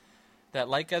death, that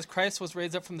like as Christ was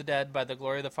raised up from the dead by the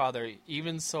glory of the Father,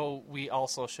 even so we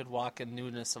also should walk in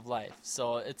newness of life.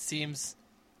 So it seems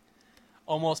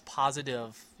almost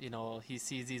positive. You know, he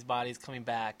sees these bodies coming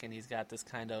back, and he's got this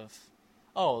kind of,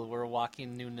 oh, we're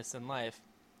walking newness in life.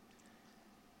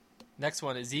 Next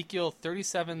one, Ezekiel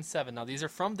 37:7. Now these are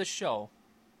from the show.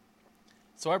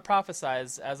 So I prophesied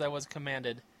as I was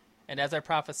commanded, and as I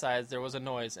prophesied there was a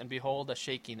noise, and behold a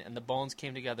shaking, and the bones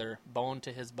came together, bone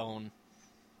to his bone.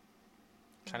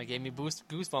 Kind of gave me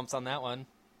goosebumps on that one.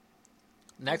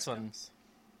 Next one.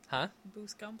 Huh?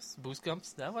 Goosebumps. Goosebumps?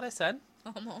 Is that what I said?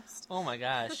 Almost. Oh my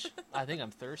gosh. I think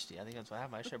I'm thirsty. I think that's what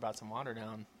happened. I should have brought some water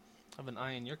down. I've been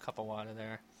eyeing your cup of water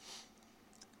there.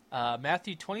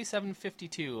 Matthew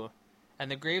 27:52.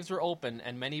 And the graves were open,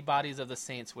 and many bodies of the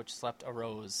saints which slept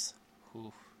arose.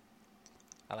 Oof.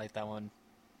 I like that one.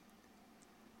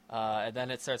 And then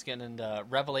it starts getting into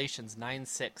Revelations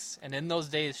 9:6. And in those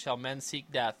days shall men seek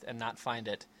death, and not find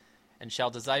it, and shall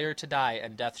desire to die,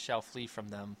 and death shall flee from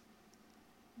them.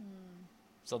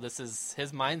 So this is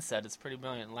his mindset. It's pretty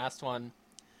brilliant. Last one,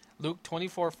 Luke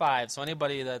 24:5. So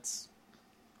anybody that's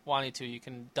wanting to, you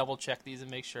can double check these and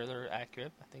make sure they're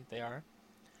accurate. I think they are.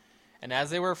 And as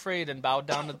they were afraid and bowed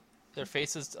down to their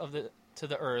faces to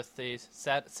the earth, they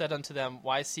said unto them,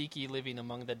 Why seek ye living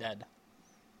among the dead?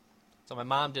 So my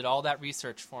mom did all that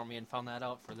research for me and found that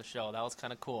out for the show. That was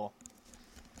kind of cool.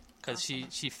 Because awesome.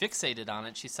 she fixated on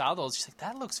it. She saw those. She's like,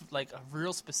 that looks like a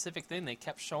real specific thing. They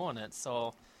kept showing it.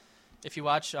 So if you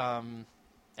watch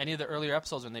any of the earlier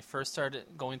episodes when they first started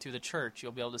going through the church,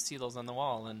 you'll be able to see those on the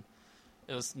wall. And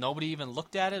it was nobody even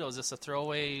looked at it. It was just a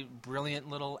throwaway, brilliant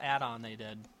little add-on they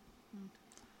did.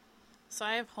 So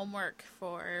I have homework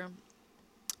for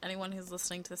anyone who's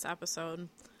listening to this episode.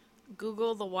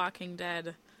 Google The Walking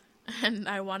Dead, and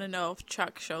I want to know if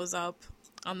Chuck shows up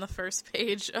on the first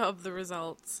page of the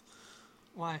results.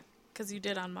 Why? Because you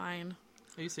did on mine.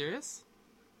 Are you serious?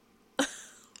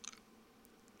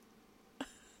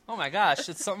 Oh my gosh,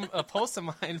 it's a post of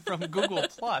mine from Google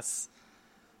Plus.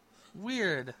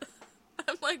 Weird.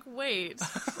 I'm like, wait,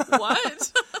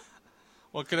 what?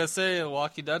 What can I say? The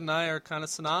Walking Dead and I are kind of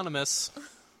synonymous.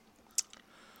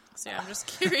 So yeah, I'm just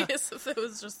curious if it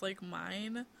was just like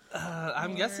mine.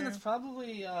 I'm guessing it's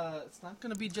probably, it's not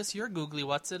going to be just your googly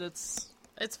what's it. It's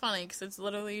funny because it's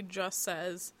literally just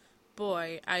says,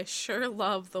 boy, I sure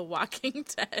love The Walking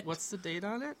Dead. What's the date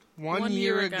on it? One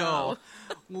year ago.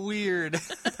 Weird.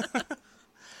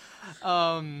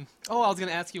 I was going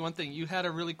to ask you one thing. You had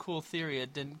a really cool theory.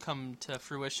 It didn't come to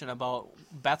fruition about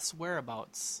Beth's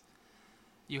whereabouts.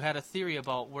 you had a theory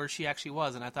about where she actually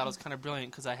was, and I thought it was kind of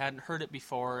brilliant because I hadn't heard it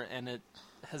before, and it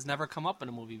has never come up in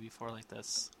a movie before like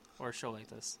this, or a show like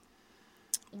this.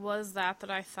 Was that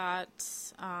I thought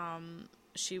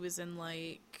she was in,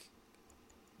 like,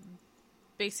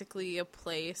 basically a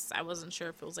place. I wasn't sure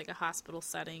if it was, like, a hospital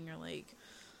setting or, like,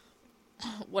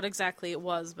 what exactly it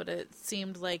was, but it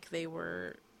seemed like they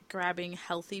were grabbing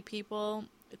healthy people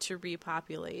to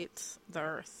repopulate the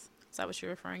Earth. Is that what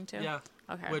you're referring to? Yeah.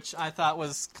 Okay. Which I thought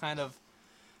was kind of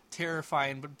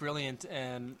terrifying but brilliant,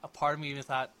 and a part of me even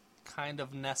thought kind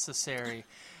of necessary.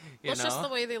 Well, it's just the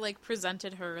way they, like,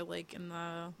 presented her, like, in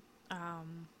the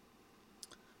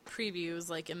previews,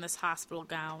 like, in this hospital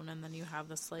gown, and then you have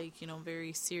this, like, you know,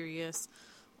 very serious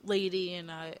lady in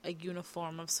a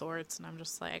uniform of sorts, and I'm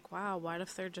just like, wow, what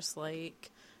if they're just,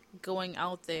 like, going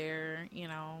out there, you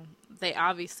know, they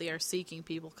obviously are seeking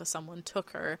people because someone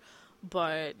took her,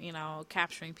 but, you know,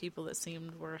 capturing people that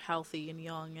seemed were healthy and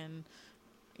young and,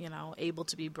 you know, able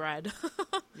to be bred.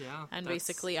 Yeah. And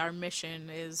basically our mission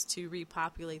is to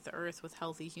repopulate the Earth with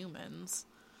healthy humans.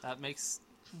 That makes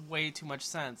way too much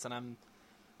sense, and I'm,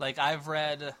 like, I've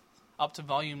read up to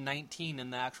volume 19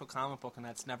 in the actual comic book, and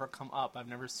that's never come up. I've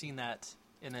never seen that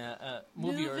in a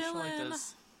movie or a show like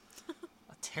this.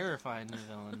 A terrifying new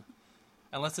villain.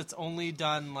 Unless it's only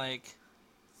done, like,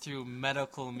 through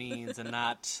medical means and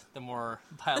not the more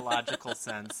biological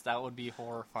sense. That would be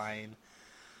horrifying.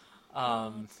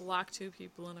 Lock two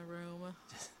people in a room.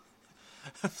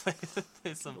 play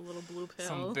some, a little blue pill.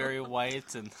 Some Barry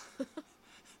White and...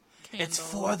 It's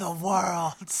for the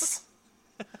world!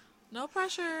 No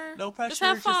pressure. No pressure. Just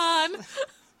have fun.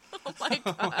 Oh my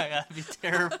god. Oh my god, it'd be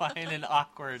terrifying and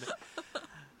awkward.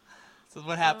 So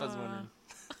what happens when we're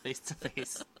face to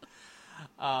face?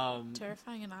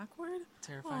 Terrifying and awkward?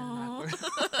 Terrifying and awkward.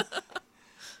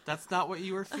 That's not what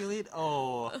you were feeling?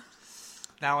 Oh.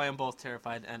 Now I am both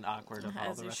terrified and awkward of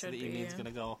how the rest of the evening's going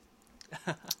to go.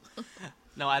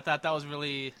 No, I thought that was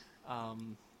really...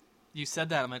 you said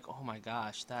that, I'm like, oh my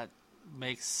gosh, that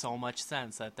makes so much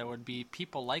sense that there would be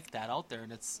people like that out there,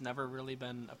 and it's never really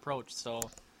been approached. So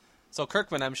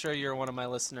Kirkman, I'm sure you're one of my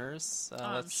listeners.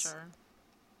 I'm sure.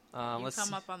 You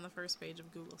come up on the first page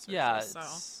of Google searches. Yeah, so.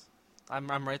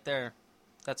 I'm right there.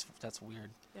 That's weird.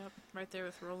 Yep, right there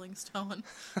with Rolling Stone.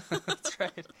 That's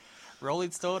right.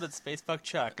 Rolling Stone and Spacebuck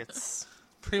Chuck. It's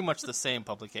pretty much the same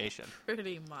publication.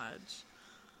 Pretty much.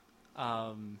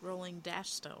 Rolling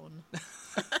Dash Stone.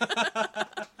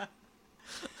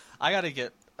 I gotta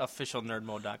get official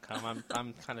nerdmode.com.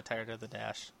 I'm kind of tired of the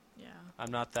dash. Yeah. I'm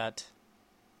not that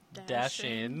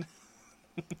dashing.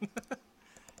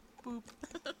 Boop.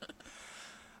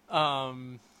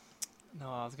 No,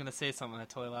 I was gonna say something. I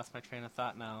totally lost my train of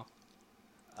thought now.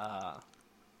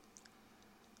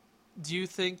 Do you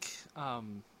think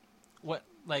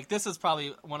this is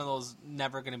probably one of those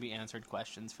never going to be answered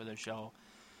questions for the show.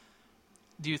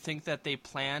 Do you think that they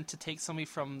planned to take somebody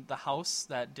from the house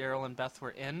that Daryl and Beth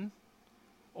were in?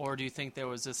 Or do you think there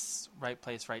was this right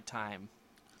place, right time?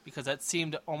 Because that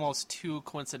seemed almost too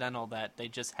coincidental that they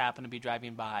just happened to be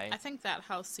driving by. I think that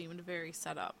house seemed very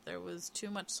set up. There was too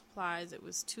much supplies. It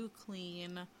was too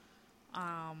clean.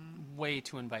 Way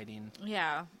too inviting.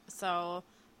 Yeah. So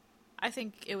I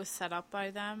think it was set up by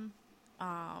them.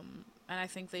 And I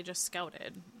think they just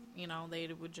scouted. You know, they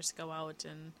would just go out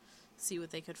and see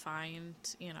what they could find,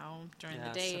 you know, during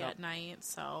the day, at night.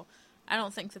 So I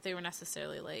don't think that they were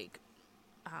necessarily,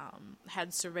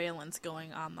 had surveillance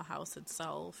going on the house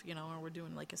itself, you know, or were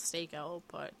doing, a stakeout.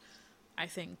 But I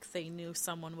think they knew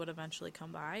someone would eventually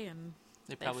come by, and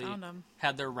they probably found them.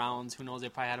 Had their rounds. Who knows? They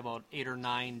probably had about 8 or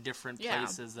 9 different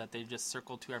places that they just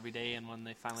circled to every day. And when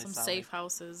they finally saw some safe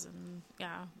houses, and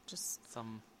just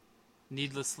some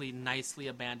needlessly nicely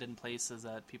abandoned places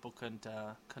that people couldn't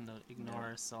ignore.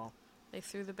 Yeah. So they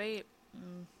threw the bait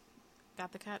and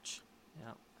got the catch.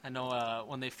 Yeah, I know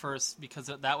when they first, because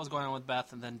that was going on with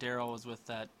Beth, and then Daryl was with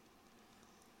that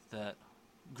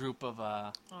group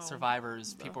of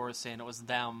survivors. People were saying it was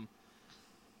them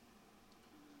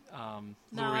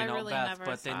luring out Beth,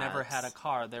 but they never had a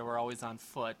car. They were always on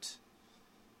foot.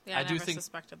 Yeah, I never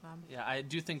suspected them. Yeah, I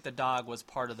do think the dog was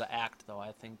part of the act, though.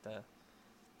 I think that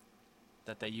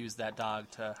they used that dog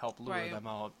to help lure them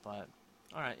out. But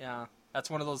all right, yeah, that's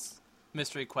one of those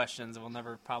mystery questions that we'll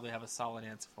never probably have a solid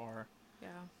answer for. Yeah,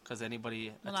 because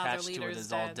anybody attached to it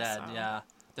is all dead. So. Yeah,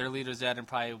 their leader's dead, and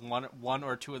probably one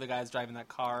or two of the guys driving that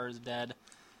car is dead.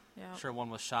 Yeah, I'm sure one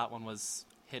was shot, one was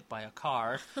hit by a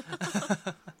car.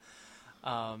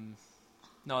 No,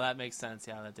 that makes sense.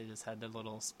 Yeah, that they just had their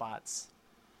little spots.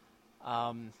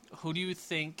 Who do you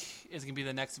think is going to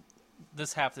be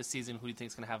this half of the season? Who do you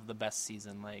think is going to have the best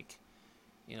season?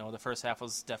 You know, the first half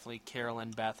was definitely Carol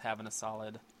and Beth having a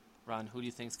solid run. Who do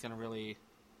you think's going to really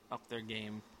up their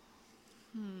game?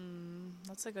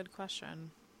 That's a good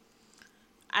question.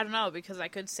 I don't know, because I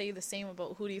could say the same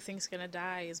about who do you think's going to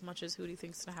die as much as who do you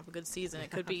think's going to have a good season.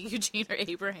 It could be Eugene or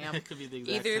Abraham. It could be the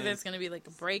exact Either same. there's going to be like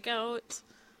a breakout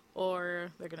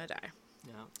or they're going to die.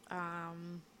 Yeah.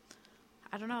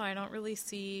 I don't know. I don't really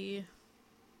see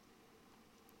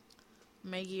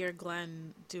Maggie or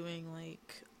Glenn doing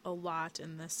like a lot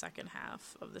in this second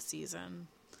half of the season.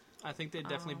 I think they'd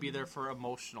definitely be there for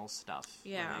emotional stuff.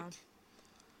 Yeah. Like,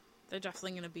 They're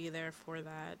definitely going to be there for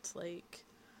that, like,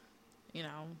 you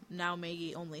know, now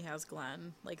Maggie only has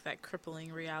Glenn, like that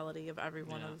crippling reality of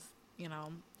everyone of, you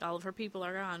know, all of her people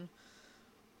are gone.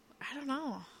 I don't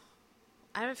know.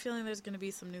 I have a feeling there's going to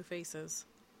be some new faces.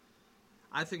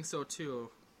 I think so, too.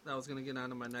 That was going to get on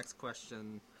to my next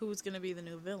question. Who's going to be the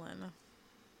new villain?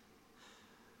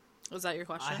 Was that your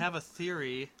question? I have a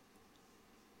theory.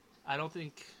 I don't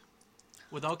think,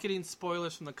 without getting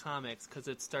spoilers from the comics, because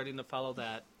it's starting to follow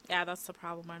that. Yeah, that's the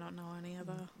problem. I don't know any of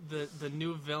The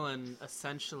new villain,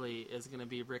 essentially, is going to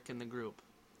be Rick in the group.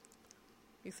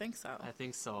 You think so? I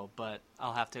think so, but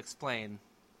I'll have to explain.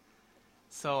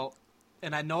 So,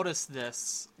 and I noticed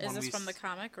this. Is this from the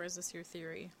comic, or is this your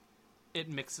theory? It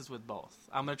mixes with both.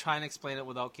 I'm going to try and explain it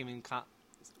without giving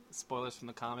spoilers from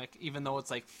the comic, even though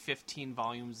it's like 15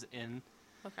 volumes in.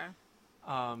 Okay.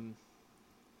 I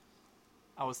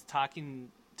was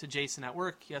talking to Jason at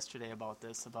work yesterday about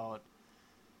this, about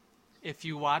if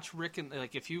you watch Rick and,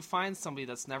 like, if you find somebody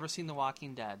that's never seen The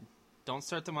Walking Dead, don't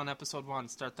start them on episode 1,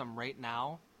 start them right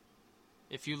now.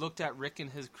 If you looked at Rick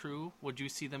and his crew, would you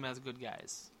see them as good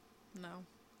guys? No.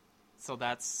 So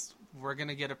we're going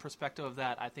to get a perspective of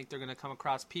that. I think they're going to come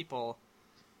across people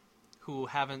who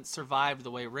haven't survived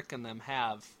the way Rick and them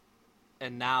have,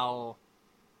 and now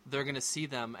they're going to see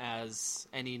them as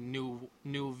any new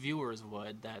viewers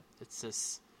would, that it's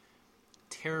this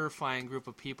terrifying group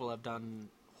of people have done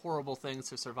horrible things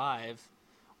to survive.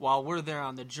 While we're there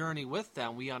on the journey with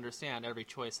them, we understand every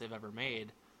choice they've ever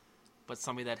made. But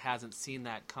somebody that hasn't seen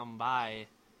that come by,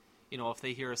 you know, if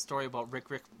they hear a story about Rick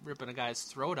ripping a guy's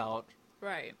throat out,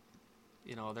 right,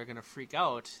 you know, they're going to freak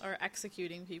out. Or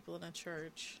executing people in a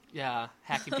church. Yeah,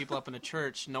 hacking people up in a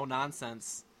church, no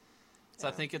nonsense. So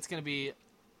I think it's going to be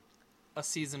a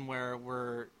season where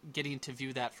we're getting to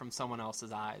view that from someone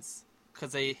else's eyes.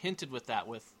 Because they hinted with that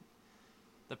with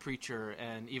the preacher,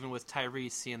 and even with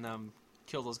Tyrese, seeing them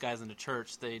kill those guys in the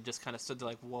church, they just kind of stood there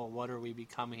like, whoa, what are we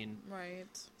becoming? Right.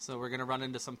 So we're going to run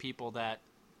into some people that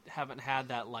haven't had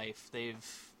that life.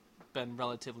 They've been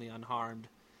relatively unharmed,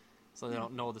 so they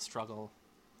don't know the struggle.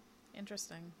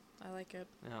 Interesting. I like it.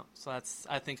 Yeah, so that's,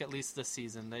 I think, at least this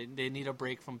season. They need a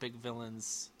break from big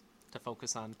villains to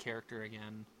focus on character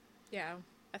again. Yeah,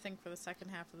 I think for the second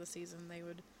half of the season, they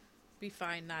would be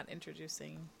fine not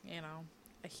introducing, you know,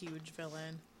 a huge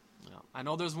villain. Yeah. I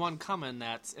know there's one coming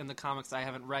that's in the comics I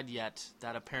haven't read yet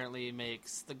that apparently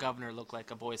makes the governor look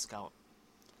like a Boy Scout.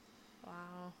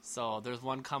 Wow. So there's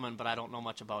one coming, but I don't know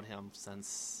much about him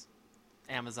since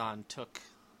Amazon took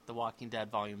the Walking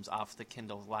Dead volumes off the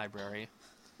Kindle library.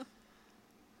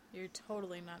 You're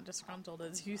totally not disgruntled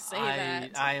as you say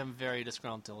that. I am very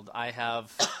disgruntled. I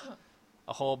have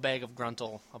a whole bag of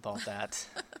gruntle about that.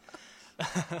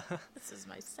 This is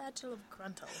my satchel of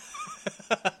gruntle.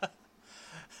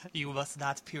 You must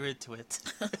not peer into it.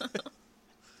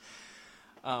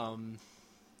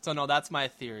 So no, that's my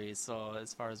theory. So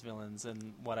as far as villains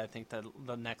and what I think that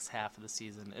the next half of the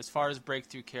season, as far as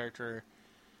breakthrough character,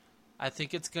 I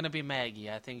think it's going to be Maggie.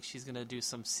 I think she's going to do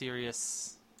some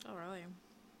serious, really,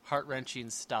 heart-wrenching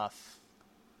stuff.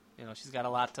 You know, she's got a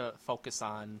lot to focus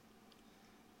on.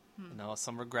 You know,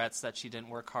 some regrets that she didn't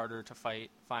work harder to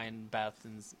find Beth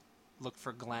and look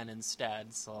for Glenn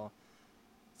instead. So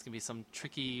it's going to be some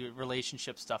tricky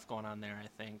relationship stuff going on there, I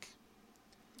think.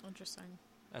 Interesting.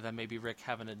 And then maybe Rick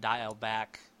having to dial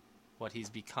back what he's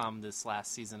become this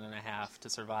last season and a half to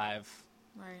survive.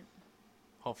 Right.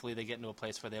 Hopefully they get into a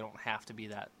place where they don't have to be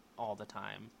that all the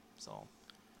time. So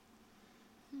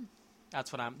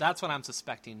that's what I'm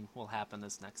suspecting will happen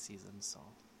this next season. So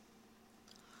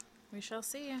we shall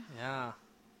see. Yeah.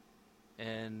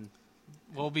 And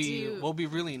we'll be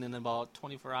reeling in about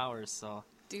 24 hours. So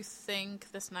do you think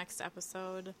this next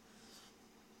episode,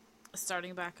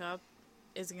 starting back up,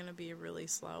 is going to be really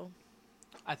slow?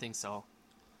 I think so.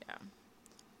 Yeah.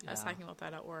 I was talking about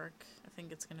that at work. I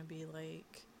think it's going to be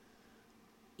like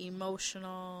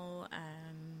emotional,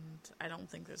 and I don't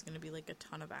think there's going to be like a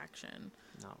ton of action.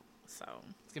 No. So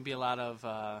it's going to be a lot of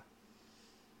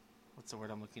what's the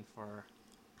word I'm looking for?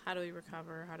 How do we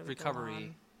recover? How do we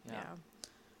recovery? Go on? Yeah.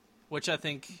 Which I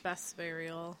think... Best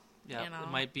burial. Yeah, you know?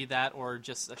 It might be that or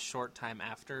just a short time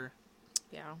after.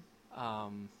 Yeah.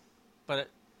 But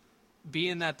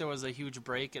being that there was a huge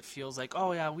break, it feels like,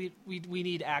 oh yeah, we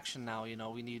need action now, you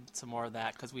know, we need some more of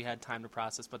that because we had time to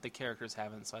process, but the characters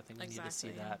haven't, so I think we need to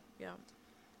see that. Yeah.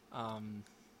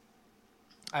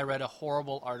 I read a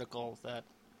horrible article that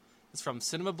is from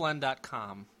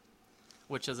cinemablend.com,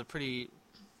 which is a pretty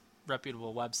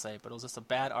reputable website, but it was just a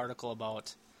bad article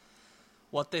about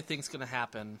what they think is going to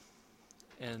happen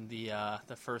in the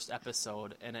first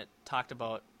episode, and it talked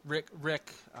about Rick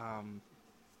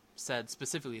said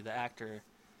specifically, the actor,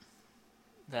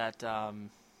 that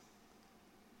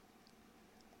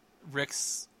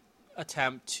Rick's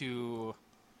attempt to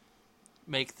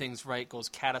make things right goes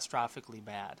catastrophically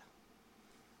bad.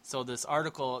 So this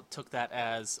article took that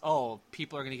as, oh,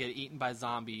 people are going to get eaten by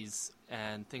zombies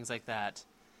and things like that,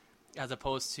 as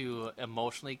opposed to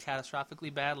emotionally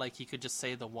catastrophically bad, like he could just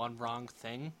say the one wrong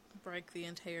thing. Break the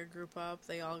entire group up,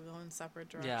 they all go in separate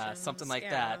directions. Yeah, something like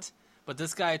that. But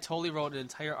this guy totally wrote an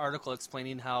entire article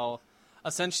explaining how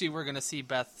essentially we're going to see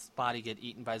Beth's body get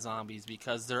eaten by zombies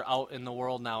because they're out in the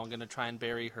world now and going to try and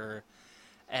bury her,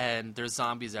 and there's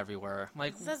zombies everywhere. I'm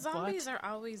like, the zombies what?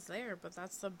 are always there, but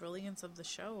that's the brilliance of the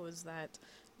show, is that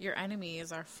your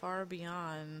enemies are far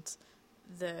beyond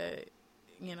the,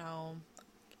 you know,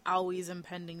 always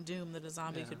impending doom that a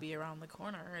zombie could be around the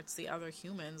corner. It's the other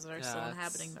humans that are still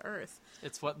inhabiting the earth.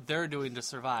 It's what they're doing to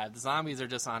survive. The zombies are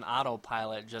just on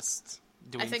autopilot, just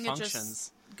doing functions. I think it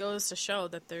just goes to show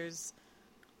that there's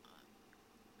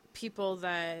people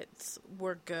that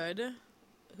were good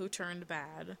who turned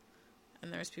bad,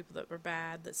 and there's people that were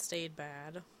bad that stayed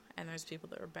bad, and there's people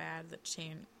that were bad that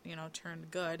turned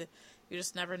good. You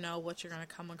just never know what you're going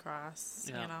to come across.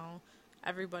 Yeah. You know,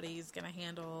 everybody's going to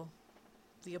handle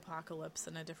the apocalypse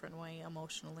in a different way,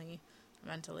 emotionally,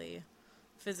 mentally,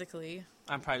 physically.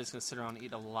 I'm probably just going to sit around and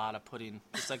eat a lot of pudding.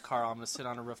 Just like Carl, I'm going to sit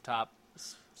on a rooftop.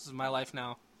 This is my life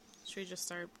now. Should we just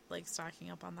start,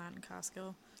 stocking up on that in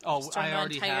Costco? Oh, just I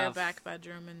already have. Turn the entire have. back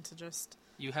bedroom into just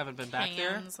You haven't been back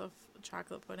there? cans of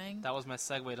chocolate pudding. That was my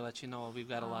segue to let you know we've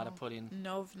got a lot of pudding.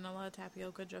 No vanilla,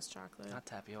 tapioca, just chocolate. Not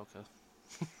tapioca.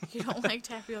 You don't like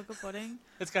tapioca pudding?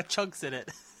 It's got chunks in it.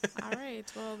 All right.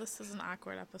 Well, this is an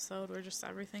awkward episode where just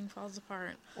everything falls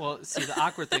apart. Well, see, the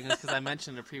awkward thing is because I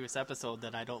mentioned in a previous episode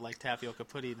that I don't like tapioca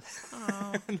pudding.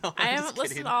 Oh. No, I I'm haven't just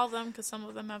listed kidding. all of them because some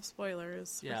of them have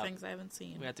spoilers for things I haven't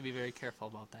seen. We have to be very careful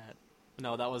about that.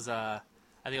 No, that was, I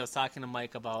think I was talking to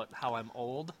Mike about how I'm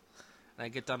old. And I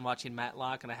get done watching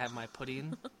Matlock and I have my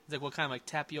pudding. He's like, what kind? I'm like,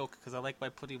 tapioca, because I like my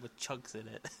pudding with chunks in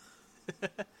it. I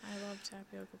love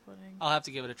tapioca pudding. I'll have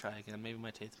to give it a try again. Maybe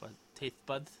my taste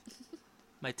buds,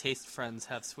 my taste friends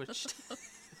have switched.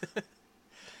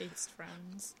 Taste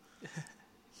friends.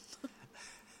 That's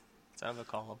what I'm gonna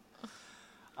call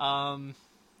them.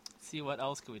 See, what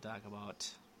else could we talk about?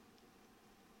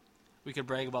 We could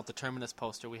brag about the Terminus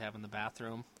poster we have in the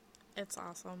bathroom. It's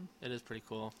awesome. It is pretty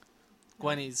cool.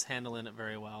 Gwenny's handling it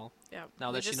very well. Yeah.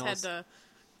 Now that she knows, we just had to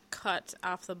cut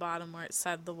off the bottom where it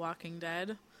said The Walking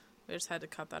Dead. We just had to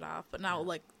cut that off. But now,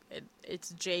 it's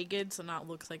jagged, so now it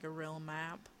looks like a real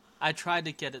map. I tried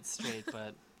to get it straight,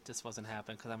 but just wasn't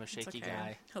happening because I'm a shaky it's okay.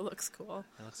 guy. It looks cool.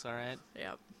 It looks all right?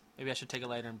 Yep. Maybe I should take a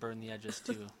lighter and burn the edges,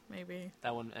 too. Maybe.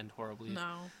 That wouldn't end horribly.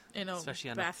 No. In a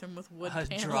Especially on bathroom with wood a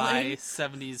paneling. dry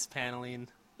 70s paneling.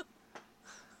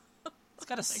 It's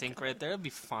got a sink right there. It'd be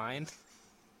fine.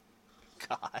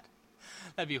 God.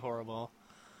 That'd be horrible.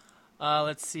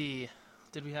 Let's see.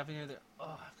 Did we have any other...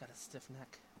 Oh, I've got a stiff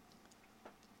neck.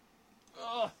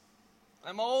 Oh,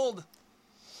 I'm old.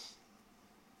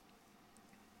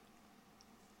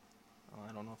 Oh,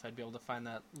 I don't know if I'd be able to find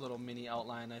that little mini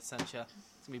outline I sent you. It's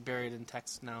going to be buried in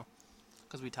text now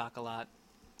because we talk a lot.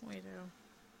 We do.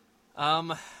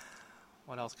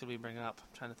 What else could we bring up? I'm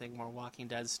trying to think more Walking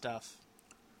Dead stuff.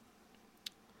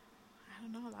 I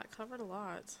don't know. That covered a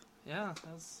lot. Yeah,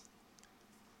 that was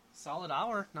a solid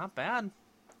hour. Not bad.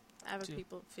 I have a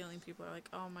feeling people are like,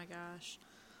 oh my gosh,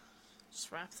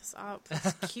 just wrap this up.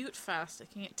 It's cute fest. I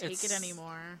can't take it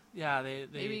anymore. Yeah, they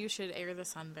Maybe you should air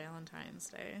this on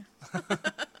Valentine's Day.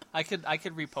 I could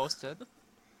repost it.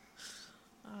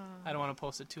 I don't want to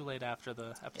post it too late after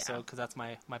the episode because that's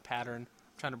my pattern.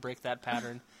 I'm trying to break that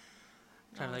pattern.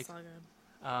 It's all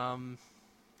good.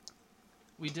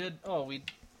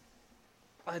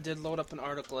 I did load up an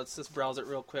article. Let's just browse it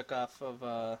real quick off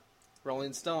of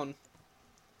Rolling Stone. It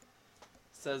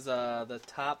says the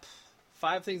top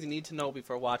 5 things you need to know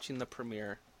before watching the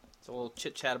premiere. So we'll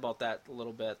chit-chat about that a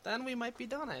little bit. Then we might be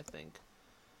done, I think.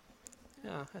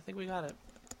 Yeah, I think we got it.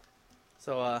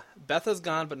 So, Beth is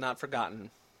gone but not forgotten.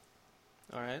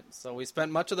 All right, so we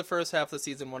spent much of the first half of the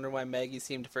season wondering why Maggie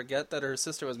seemed to forget that her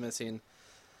sister was missing.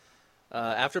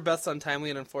 After Beth's untimely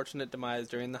and unfortunate demise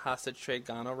during the hostage trade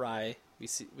gone awry,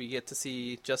 we get to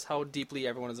see just how deeply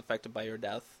everyone is affected by her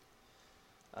death.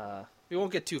 We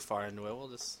won't get too far into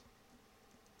it.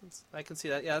 I can see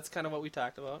that. Yeah, that's kind of what we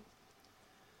talked about.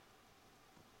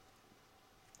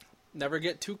 Never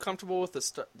get too comfortable with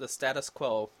the status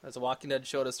quo. As The Walking Dead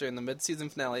showed us during the mid-season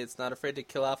finale, it's not afraid to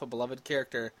kill off a beloved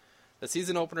character. The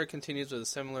season opener continues with a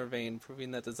similar vein,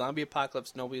 proving that the zombie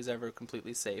apocalypse nobody is ever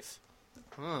completely safe.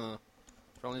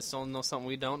 Rolling Stone know something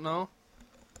we don't know?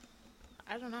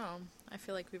 I don't know. I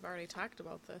feel like we've already talked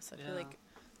about this. I feel like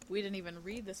we didn't even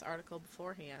read this article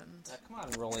beforehand. Come on,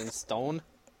 Rolling Stone.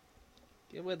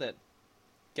 Get with it.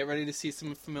 Get ready to see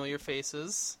some familiar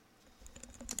faces.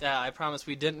 Yeah, I promise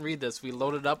we didn't read this. We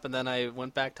loaded up and then I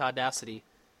went back to Audacity.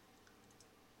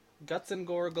 Guts and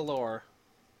gore galore.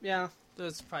 Yeah,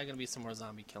 there's probably going to be some more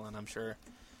zombie killing, I'm sure.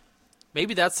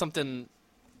 Maybe that's something...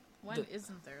 When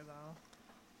isn't there, though?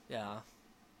 Yeah.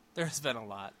 There's been a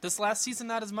lot. This last season,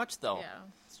 not as much, though. Yeah,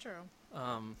 it's true.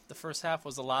 The first half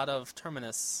was a lot of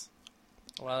Terminus.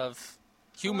 A lot of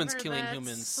humans killing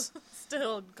humans.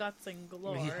 Still guts and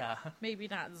galore. Yeah. Maybe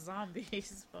not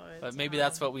zombies, but maybe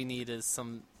that's what we need is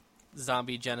some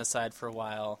zombie genocide for a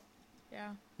while.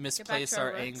 Yeah. Misplace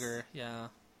our anger. Yeah.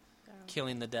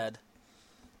 Killing the dead.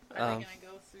 Are they going to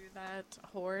go through that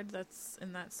horde that's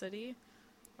in that city?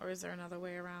 Or is there another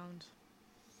way around?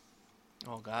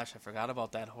 Oh gosh, I forgot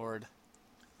about that horde.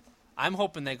 I'm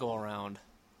hoping they go around.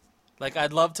 Like,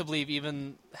 I'd love to believe,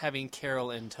 even having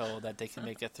Carol in tow, that they can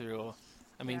make it through.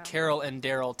 I mean, Carol and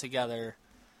Daryl together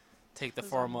take the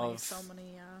form of... so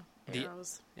many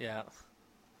arrows. Yeah.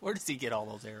 Where does he get all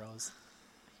those arrows?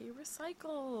 He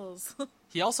recycles.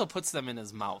 He also puts them in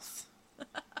his mouth.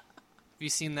 Have you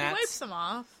seen that? He wipes them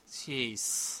off.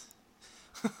 Jeez.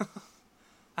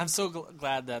 I'm so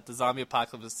glad that the zombie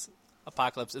apocalypse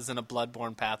isn't a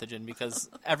bloodborne pathogen, because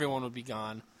everyone would be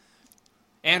gone.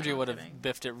 Andrea would have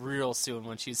biffed it real soon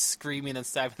when she's screaming and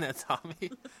stabbing that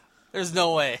zombie. There's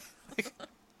no way. Like,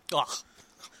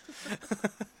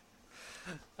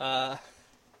 well,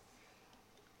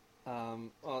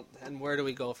 and where do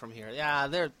we go from here? Yeah,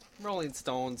 they're Rolling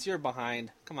Stones. You're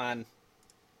behind. Come on.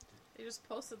 They just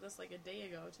posted this like a day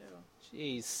ago, too.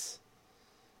 Jeez.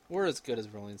 We're as good as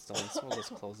Rolling Stones. We'll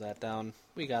just close that down.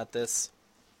 We got this.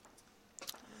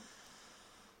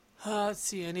 Let's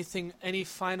see. Any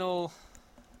final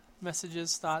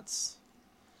messages, thoughts?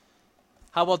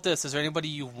 How about this? Is there anybody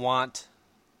you want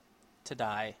to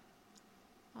die?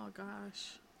 Oh,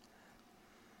 gosh.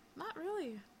 Not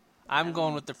really. I'm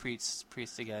going with the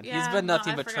priest again. Yeah, he's been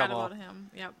nothing but trouble. I forgot about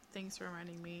him. Yep, thanks for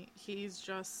reminding me. He's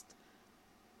just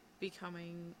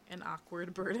becoming an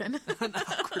awkward burden. An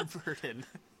awkward burden.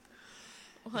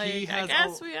 Like, I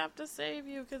guess we have to save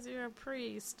you because you're a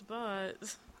priest, but...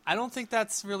 I don't think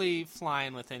that's really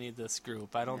flying with any of this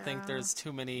group. I don't think there's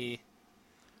too many...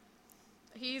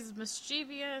 He's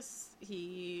mischievous.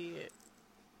 He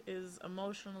is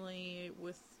emotionally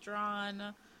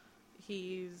withdrawn.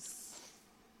 He's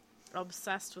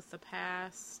obsessed with the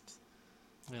past.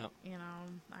 Yeah. You know,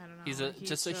 I don't know. He's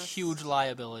just a huge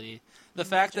liability. The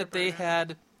fact that they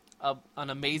had an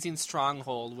amazing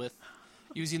stronghold with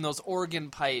using those organ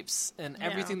pipes and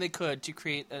everything they could to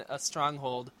create a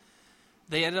stronghold,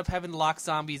 they ended up having to lock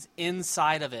zombies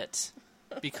inside of it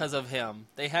because of him.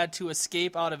 They had to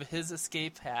escape out of his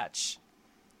escape hatch,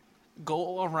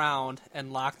 go around,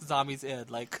 and lock the zombies in.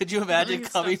 Like, could you imagine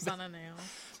coming back?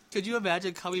 Could you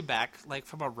imagine coming back like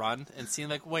from a run and seeing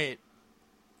like, wait,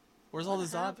 where's all the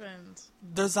zombies?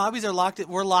 The zombies are locked.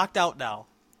 We're locked out now.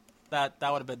 That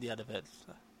would have been the end of it.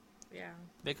 Yeah.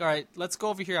 Like, all right, let's go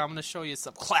over here. I'm going to show you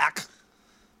some. Clack!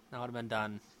 That would have been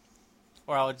done.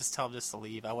 Or I would just tell him just to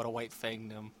leave. I would have white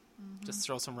fanged him. Mm-hmm. Just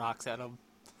throw some rocks at him.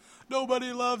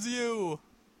 Nobody loves you!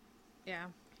 Yeah,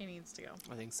 he needs to go.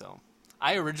 I think so.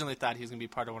 I originally thought he was going to be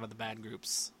part of one of the bad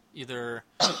groups. Either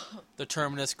the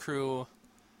Terminus crew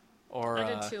or...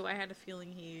 I did too. I had a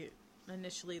feeling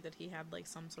initially that he had like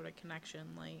some sort of connection,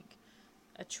 like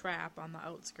a trap on the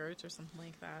outskirts or something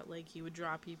like that. Like he would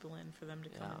draw people in for them to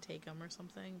come and take him or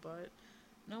something, but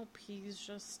nope, he's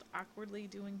just awkwardly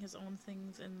doing his own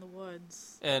things in the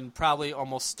woods. And probably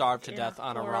almost starved to death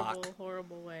on a rock.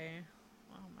 Horrible way.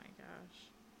 Oh my gosh.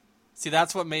 See,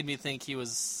 that's what made me think he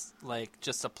was like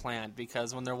just a plant,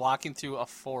 because when they're walking through a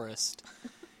forest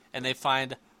and they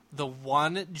find the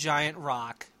one giant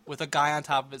rock with a guy on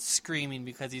top of it screaming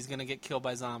because he's going to get killed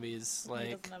by zombies. Like,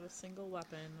 he doesn't have a single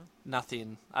weapon.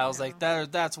 Nothing. I was like,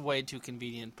 that's way too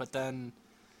convenient. But then,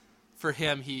 for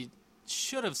him, he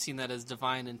should have seen that as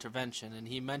divine intervention, and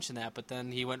he mentioned that, but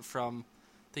then he went from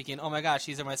thinking, oh my gosh,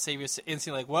 these are my saviors, to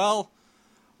instantly like, well,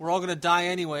 we're all going to die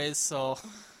anyways, so...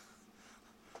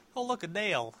 Oh, look, a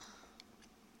nail.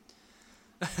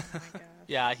 Oh my gosh.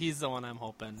 Yeah, he's the one I'm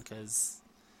hoping, because...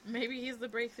 Maybe he's the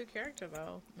breakthrough character,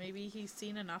 though. Maybe he's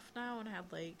seen enough now and had,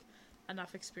 like,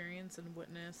 enough experience and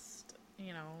witnessed,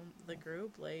 you know, the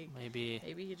group. Like, maybe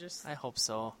he just... I hope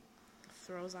so.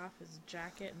 Throws off his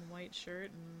jacket and white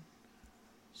shirt and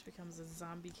just becomes a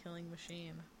zombie-killing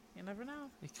machine. You never know.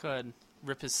 He could.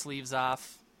 Rip his sleeves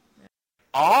off. Yeah.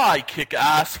 I kick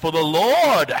ass for the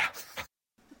Lord!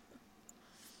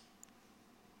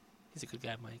 He's a good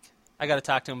guy, Mike. I got to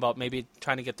talk to him about maybe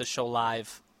trying to get the show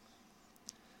live.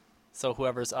 So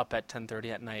whoever's up at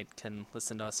 10:30 at night can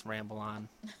listen to us ramble on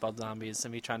about zombies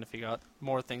and me trying to figure out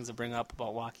more things to bring up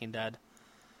about Walking Dead.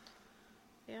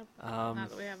 Yep. Now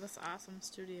that we have this awesome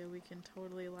studio, we can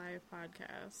totally live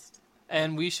podcast.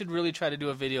 And we should really try to do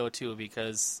a video, too,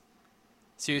 because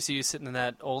seriously, you sitting in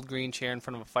that old green chair in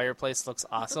front of a fireplace looks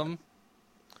awesome.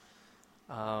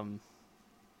 We have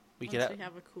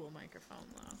a cool microphone,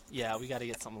 though. Yeah, we got to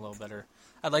get something a little better.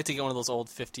 I'd like to get one of those old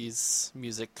 50s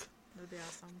music That'd be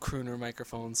awesome. crooner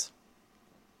microphones.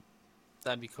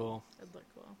 That'd be cool. It'd look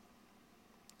cool.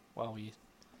 While we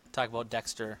talk about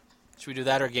Dexter. Should we do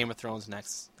that or Game of Thrones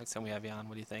next time we have you on?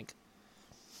 What do you think?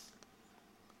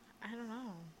 I don't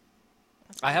know.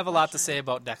 I have a lot to say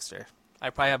about Dexter. I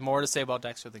probably have more to say about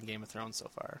Dexter than Game of Thrones so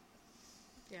far.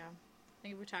 Yeah. I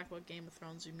think if we talk about Game of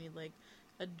Thrones, we need, like,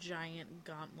 a giant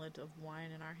gauntlet of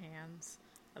wine in our hands.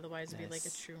 Otherwise, it'd be like a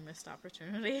true missed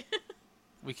opportunity.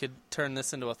 We could turn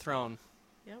this into a throne.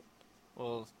 Yep.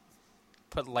 We'll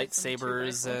put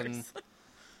lightsabers and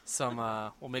some,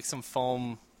 we'll make some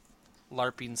foam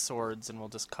LARPing swords, and we'll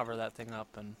just cover that thing up,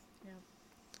 and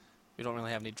we don't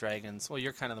really have any dragons. Well,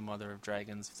 you're kind of the mother of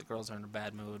dragons if the girls are in a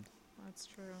bad mood. That's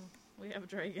true. We have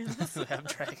dragons. We have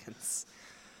dragons.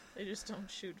 They just don't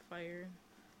shoot fire.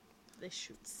 They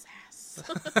shoot sass.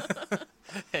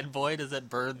 And boy, does it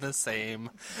burn the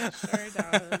same. It sure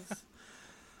does.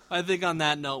 I think on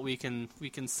that note, we can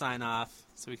sign off,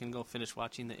 so we can go finish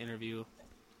watching the interview.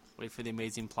 Wait for the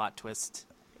amazing plot twist.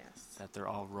 Yes. That they're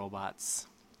all robots.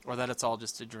 Or that it's all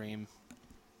just a dream.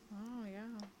 Oh,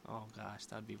 yeah. Oh, gosh,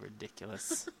 that'd be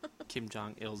ridiculous. Kim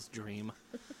Jong-il's dream.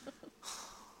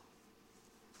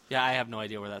 Yeah, I have no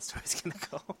idea where that story's going to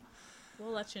go.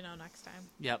 We'll let you know next time.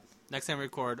 Yep. Next time we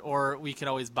record. Or we can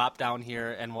always bop down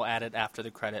here and we'll add it after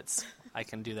the credits. I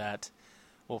can do that.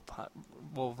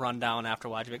 We'll run down after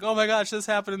watching. Like, oh my gosh, this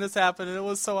happened and it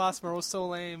was so awesome or it was so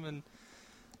lame. And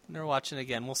they're watching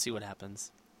again. We'll see what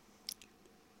happens.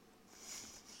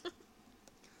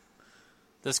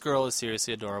 This girl is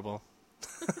seriously adorable.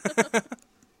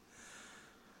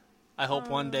 I hope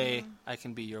one day I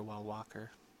can be your well walker.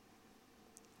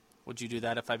 Would you do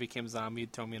that if I became a zombie?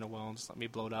 You'd throw me in a well and just let me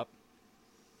blow it up?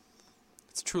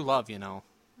 It's true love, you know.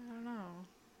 I don't know.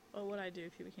 What would I do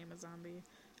if you became a zombie?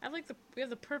 We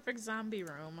have the perfect zombie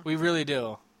room. We really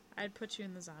do. I'd put you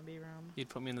in the zombie room. You'd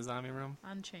put me in the zombie room?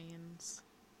 On chains.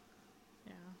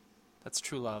 Yeah. That's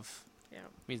true love. Yeah.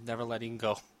 Means never letting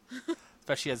go.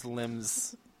 Especially as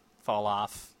limbs fall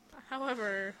off.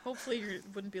 However, hopefully you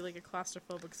wouldn't be like a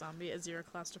claustrophobic zombie, as you're a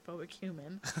claustrophobic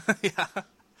human. Yeah.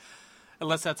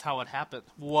 Unless that's how it happened.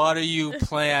 What are you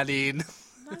planning?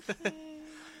 Nothing.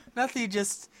 Nothing,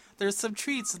 just there's some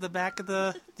treats in the back of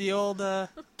the old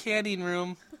canning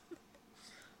room.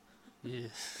 Yeah.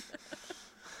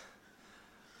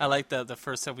 I like the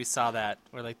first time we saw that,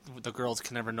 where like the girls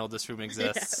can never know this room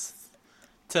exists. Yes.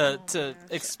 To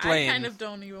explain. I kind of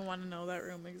don't even want to know that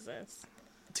room exists.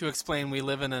 To explain, we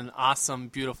live in an awesome,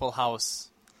 beautiful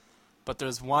house, but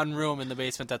there's one room in the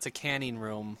basement that's a canning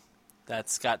room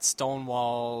that's got stone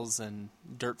walls and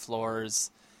dirt floors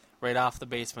right off the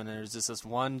basement, and there's just this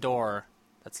one door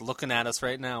that's looking at us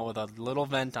right now with a little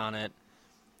vent on it.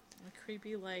 A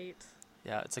creepy light.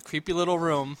 Yeah, it's a creepy little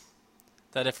room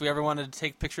that if we ever wanted to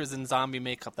take pictures in zombie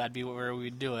makeup, that'd be where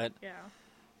we'd do it. Yeah.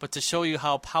 But to show you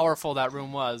how powerful that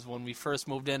room was, when we first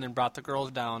moved in and brought the girls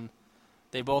down,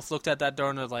 they both looked at that door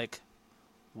and they're like,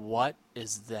 what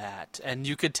is that? And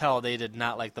you could tell they did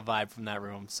not like the vibe from that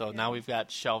room. So now we've got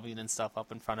shelving and stuff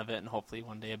up in front of it, and hopefully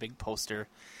one day a big poster.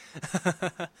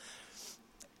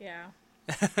 Yeah.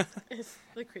 It's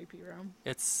the creepy room.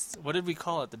 It's, what did we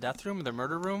call it? The death room? The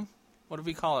murder room? What did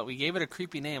we call it? We gave it a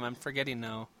creepy name. I'm forgetting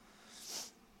now.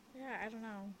 Yeah, I don't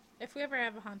know. If we ever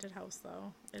have a haunted house,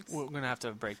 though, it's... We're going to have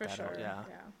to break that sure, out, yeah.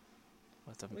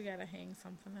 We got to hang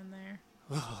something in there.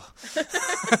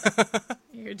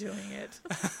 You're doing it.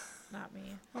 Not me.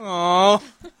 Aww.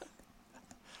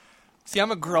 See,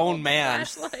 I'm a grown man.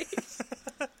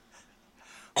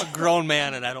 I'm a grown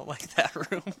man, and I don't like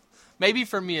that room. Maybe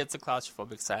for me, it's a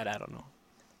claustrophobic side. I don't know.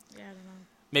 Yeah, I don't know.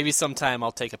 Maybe sometime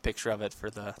I'll take a picture of it for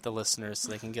the listeners so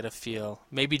they can get a feel.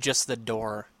 Maybe just the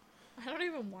door. I don't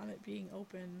even want it being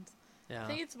opened. Yeah. I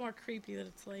think it's more creepy that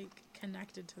it's, like,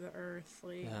 connected to the earth.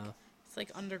 Like, it's,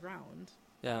 like, underground.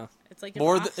 Yeah. It's, like, an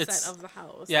offset of the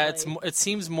house. Yeah, like, it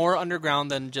seems more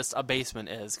underground than just a basement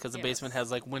is, because the basement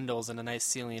has, like, windows and a nice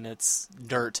ceiling. It's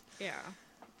dirt. Yeah.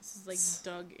 This is, like,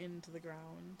 dug into the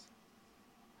ground.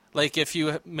 Like if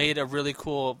you made a really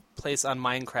cool place on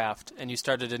Minecraft and you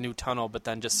started a new tunnel, but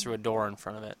then just threw a door in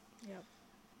front of it. Yep.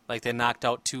 Like they knocked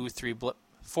out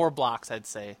 4 blocks, I'd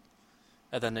say,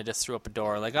 and then they just threw up a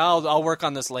door. Like I'll work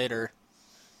on this later.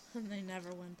 And they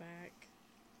never went back.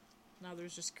 Now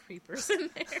there's just creepers in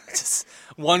there. Just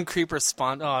one creeper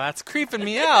spawned. Oh, that's creeping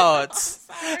me out.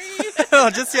 Sorry. No,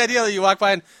 just the idea that you walk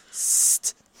by and.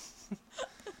 St-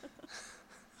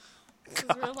 This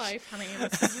is real life, honey.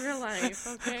 This is real life,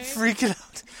 okay? Freaking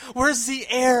out. Where's the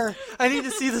air? I need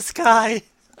to see the sky.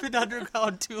 Been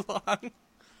underground too long.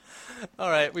 All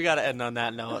right, we got to end on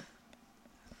that note.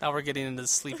 Now we're getting into the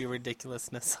sleepy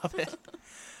ridiculousness of it.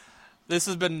 This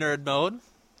has been Nerd Mode.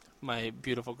 My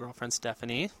beautiful girlfriend,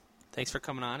 Stephanie. Thanks for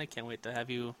coming on. I can't wait to have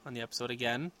you on the episode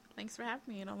again. Thanks for having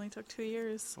me. It only took 2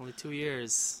 years. Only 2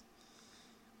 years.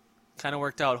 Kind of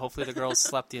worked out. Hopefully the girls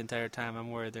slept the entire time. I'm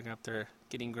worried they're up there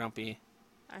getting grumpy.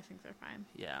 I think they're fine.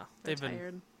 Yeah. They're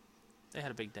tired. They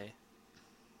had a big day.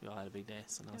 We all had a big day,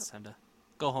 so now it's time to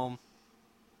go home.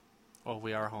 Well,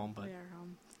 we are home, but... We are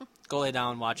home. Go lay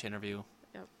down, watch Interview.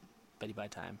 Yep. Beddy by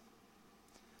time.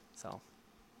 So,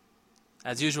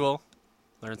 as usual,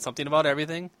 learn something about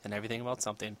everything and everything about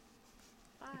something.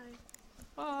 Bye.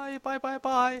 Bye, bye, bye,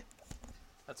 bye.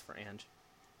 That's for Ange.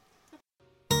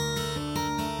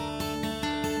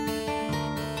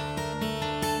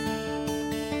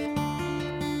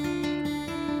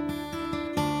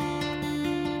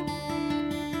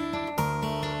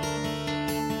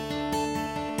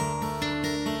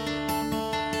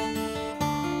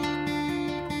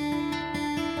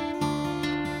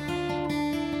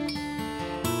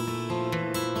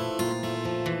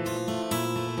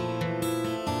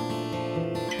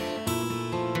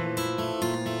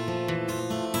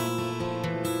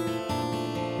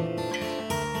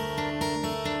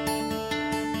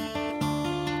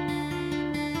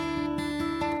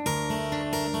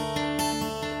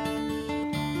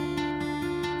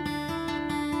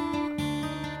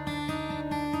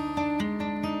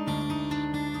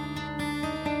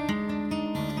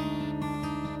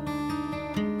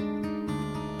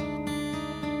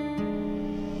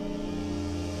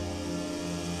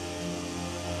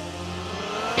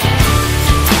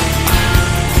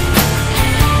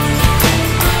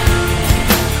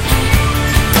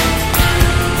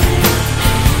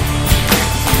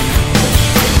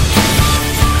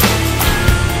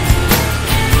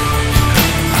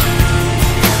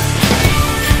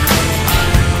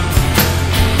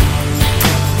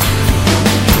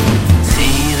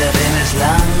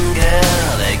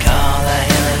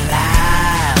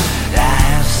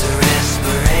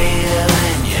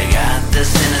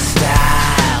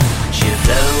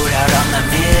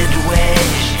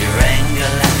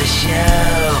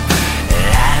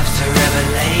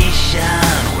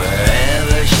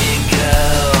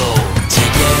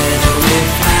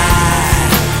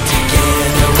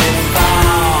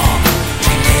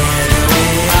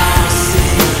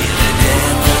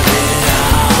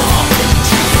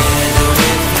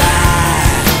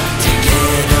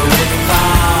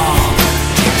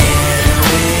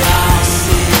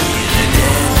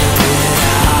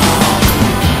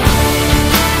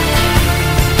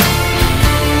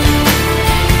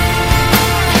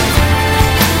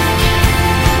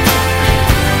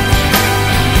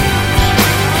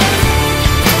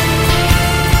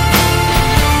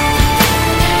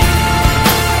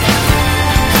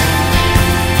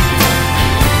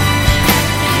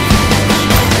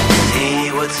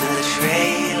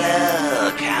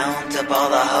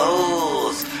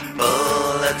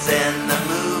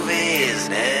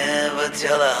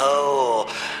 till a hole.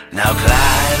 Now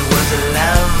Clyde was a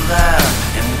lover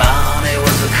and Bonnie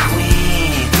was a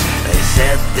queen. They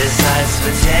set their sights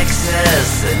for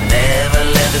Texas and never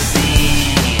left the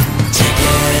scene.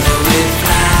 Together we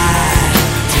fly,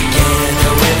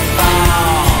 together we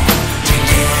fall,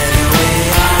 together we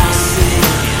all see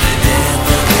the death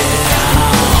of it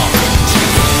all.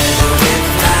 Together we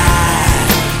fly,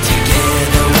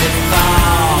 together we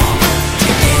fall,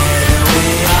 together we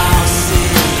all see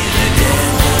the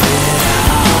death of it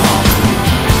all.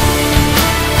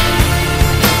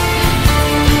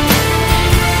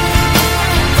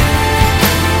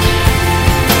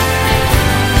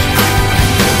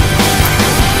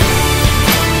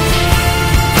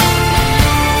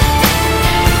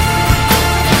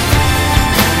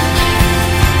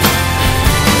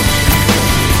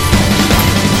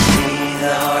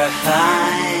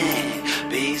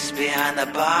 behind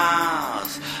the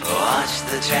bars. Watch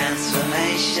the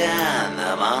transformation,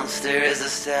 the monster is a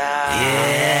star.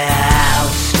 Yeah,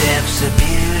 out steps a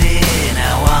beauty,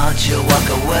 now watch her walk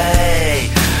away.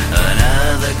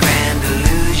 Another